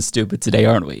fucking stupid today,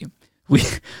 aren't we?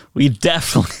 We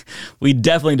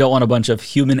definitely don't want a bunch of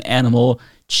human-animal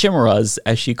chimeras,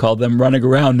 as she called them, running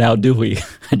around now, do we?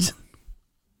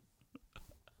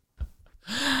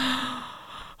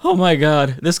 Oh my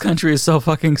God, this country is so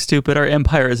fucking stupid. Our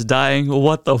empire is dying.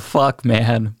 What the fuck,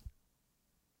 man?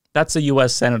 That's a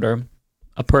U.S. senator,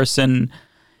 a person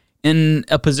in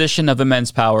a position of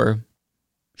immense power,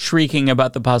 shrieking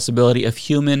about the possibility of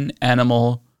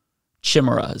human-animal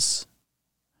chimeras.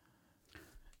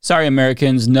 Sorry,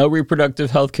 Americans, no reproductive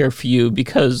health care for you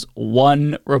because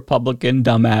one Republican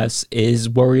dumbass is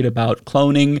worried about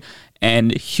cloning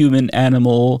and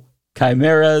human-animal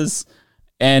chimeras.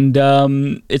 And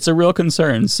it's a real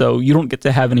concern, so you don't get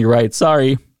to have any rights.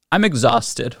 Sorry. I'm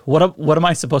exhausted. What am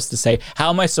I supposed to say? How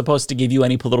am I supposed to give you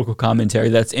any political commentary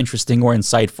that's interesting or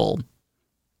insightful?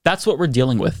 That's what we're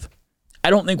dealing with. I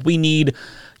don't think we need,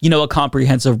 a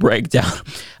comprehensive breakdown.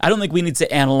 I don't think we need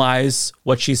to analyze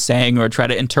what she's saying or try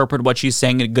to interpret what she's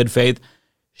saying in good faith.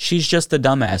 She's just a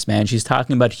dumbass, man. She's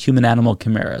talking about human-animal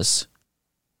chimeras.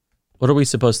 What are we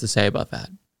supposed to say about that?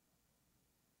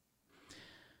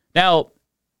 Now,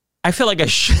 I feel like I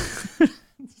shouldn't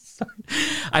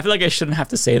have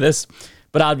to say this,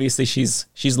 but obviously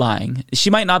she's lying. She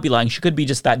might not be lying. She could be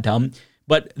just that dumb,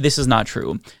 but this is not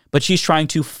true. But she's trying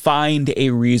to find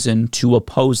a reason to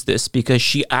oppose this because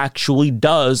she actually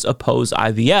does oppose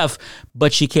IVF,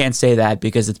 but she can't say that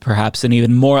because it's perhaps an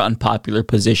even more unpopular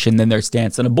position than their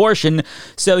stance on abortion.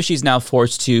 So she's now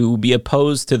forced to be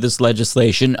opposed to this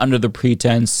legislation under the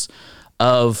pretense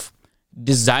of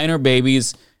designer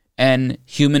babies and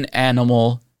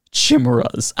human-animal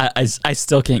chimeras. I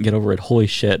still can't get over it. Holy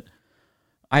shit.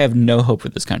 I have no hope for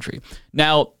this country.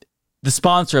 Now, the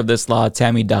sponsor of this law,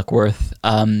 Tammy Duckworth,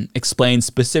 explained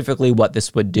specifically what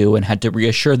this would do and had to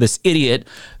reassure this idiot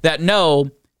that no,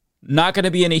 not going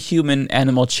to be any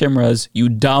human-animal chimeras, you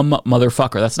dumb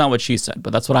motherfucker. That's not what she said,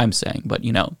 but that's what I'm saying. But,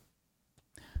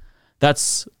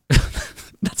 that's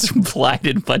implied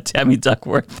in what Tammy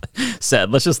Duckworth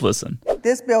said. Let's just listen.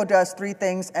 This bill does three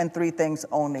things and three things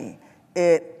only.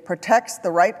 It protects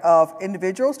the right of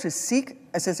individuals to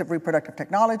seek assistive reproductive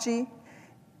technology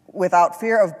without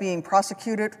fear of being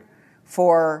prosecuted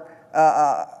for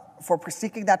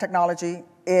seeking that technology.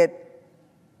 It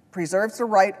preserves the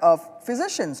right of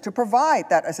physicians to provide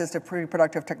that assistive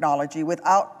reproductive technology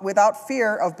without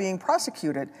fear of being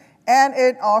prosecuted. And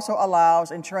it also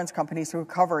allows insurance companies to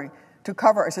cover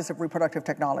assistive reproductive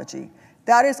technology.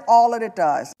 That is all that it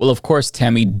does. Well, of course,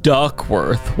 Tammy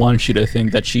Duckworth wants you to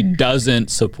think that she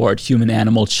doesn't support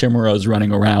human-animal chimeras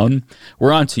running around.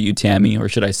 We're on to you, Tammy, or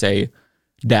should I say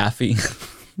Daffy.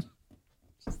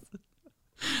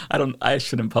 I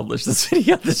shouldn't publish this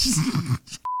video.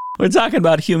 We're talking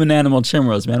about human-animal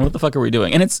chimeras, man. What the fuck are we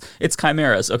doing? And it's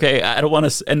chimeras, okay? I don't want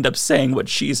to end up saying what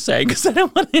she's saying because I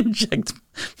don't want to inject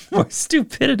more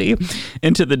stupidity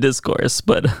into the discourse.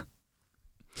 But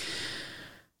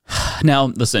now,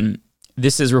 listen,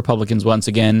 this is Republicans once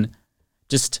again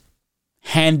just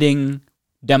handing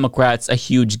Democrats a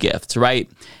huge gift, right?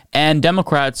 And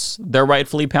Democrats, they're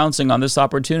rightfully pouncing on this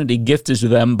opportunity gifted to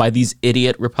them by these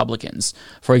idiot Republicans.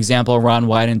 For example, Ron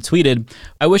Wyden tweeted,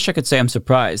 "I wish I could say I'm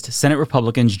surprised. Senate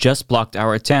Republicans just blocked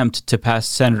our attempt to pass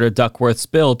Senator Duckworth's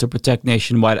bill to protect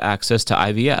nationwide access to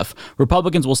IVF.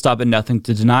 Republicans will stop at nothing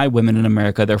to deny women in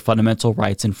America their fundamental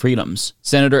rights and freedoms."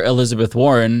 Senator Elizabeth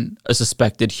Warren, a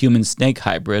suspected human snake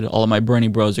hybrid, all of my Bernie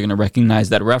bros are going to recognize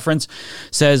that reference,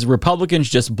 says Republicans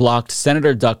just blocked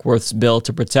Senator Duckworth's bill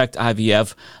to protect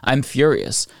IVF. "I'm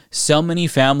furious. So many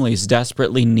families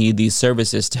desperately need these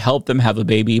services to help them have a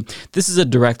baby. This is a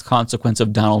direct consequence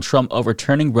of Donald Trump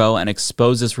overturning Roe and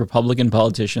exposes Republican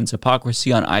politicians'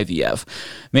 hypocrisy on IVF."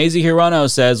 Mazie Hirono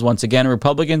says, once again,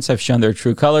 Republicans have shown their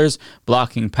true colors,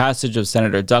 blocking passage of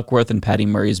Senator Duckworth and Patty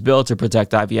Murray's bill to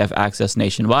protect IVF access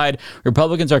nationwide.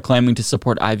 Republicans are claiming to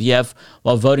support IVF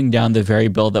while voting down the very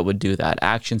bill that would do that.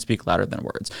 Actions speak louder than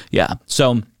words. Yeah,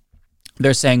 so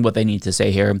they're saying what they need to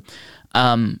say here.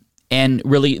 And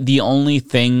really, the only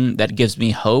thing that gives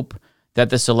me hope that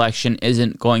this election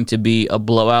isn't going to be a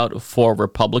blowout for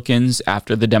Republicans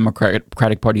after the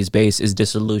Democratic Party's base is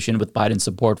disillusioned with Biden's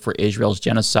support for Israel's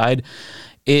genocide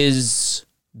is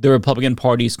the Republican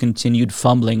Party's continued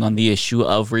fumbling on the issue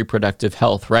of reproductive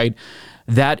health, right?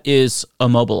 That is a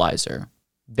mobilizer.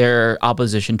 Their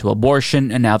opposition to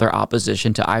abortion and now their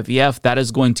opposition to IVF, that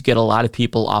is going to get a lot of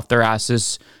people off their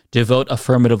asses to vote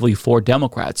affirmatively for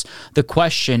Democrats. The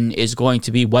question is going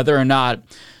to be whether or not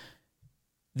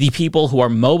the people who are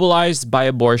mobilized by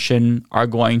abortion are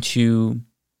going to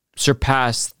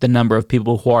surpass the number of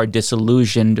people who are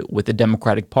disillusioned with the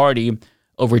Democratic Party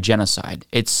over genocide.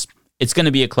 It's going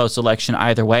to be a close election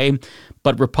either way,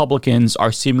 but Republicans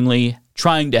are seemingly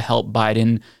trying to help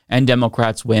Biden and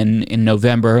Democrats win in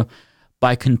November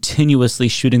by continuously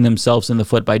shooting themselves in the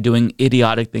foot by doing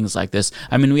idiotic things like this.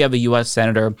 I mean, we have a U.S.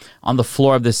 Senator on the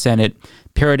floor of the Senate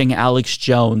parroting Alex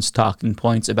Jones' talking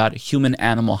points about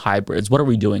human-animal hybrids. What are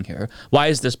we doing here? Why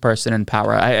is this person in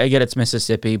power? I get it's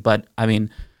Mississippi, but, I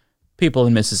mean, people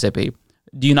in Mississippi,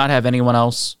 do you not have anyone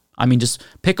else? I mean, just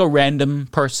pick a random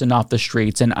person off the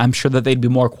streets, and I'm sure that they'd be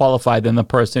more qualified than the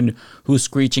person who's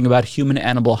screeching about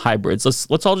human-animal hybrids.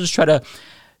 Let's all just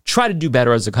try to do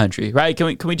better as a country, right?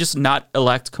 Can we just not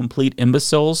elect complete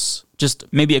imbeciles? Just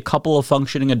maybe a couple of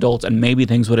functioning adults and maybe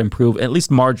things would improve, at least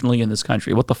marginally in this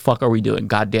country. What the fuck are we doing?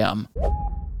 Goddamn.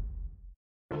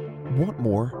 Want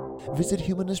more? Visit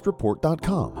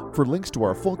humanistreport.com for links to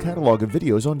our full catalog of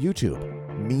videos on YouTube,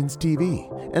 Means TV,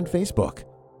 and Facebook.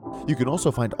 You can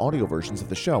also find audio versions of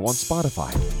the show on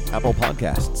Spotify, Apple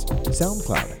Podcasts,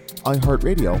 SoundCloud,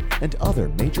 iHeartRadio, and other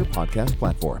major podcast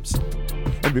platforms.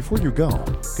 And before you go,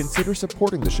 consider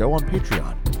supporting the show on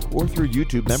Patreon or through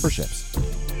YouTube memberships.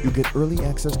 You'll get early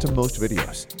access to most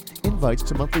videos, invites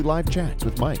to monthly live chats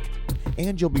with Mike,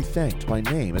 and you'll be thanked by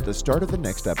name at the start of the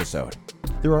next episode.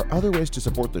 There are other ways to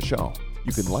support the show.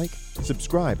 You can like,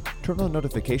 subscribe, turn on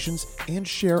notifications, and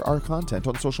share our content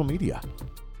on social media.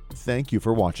 Thank you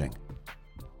for watching.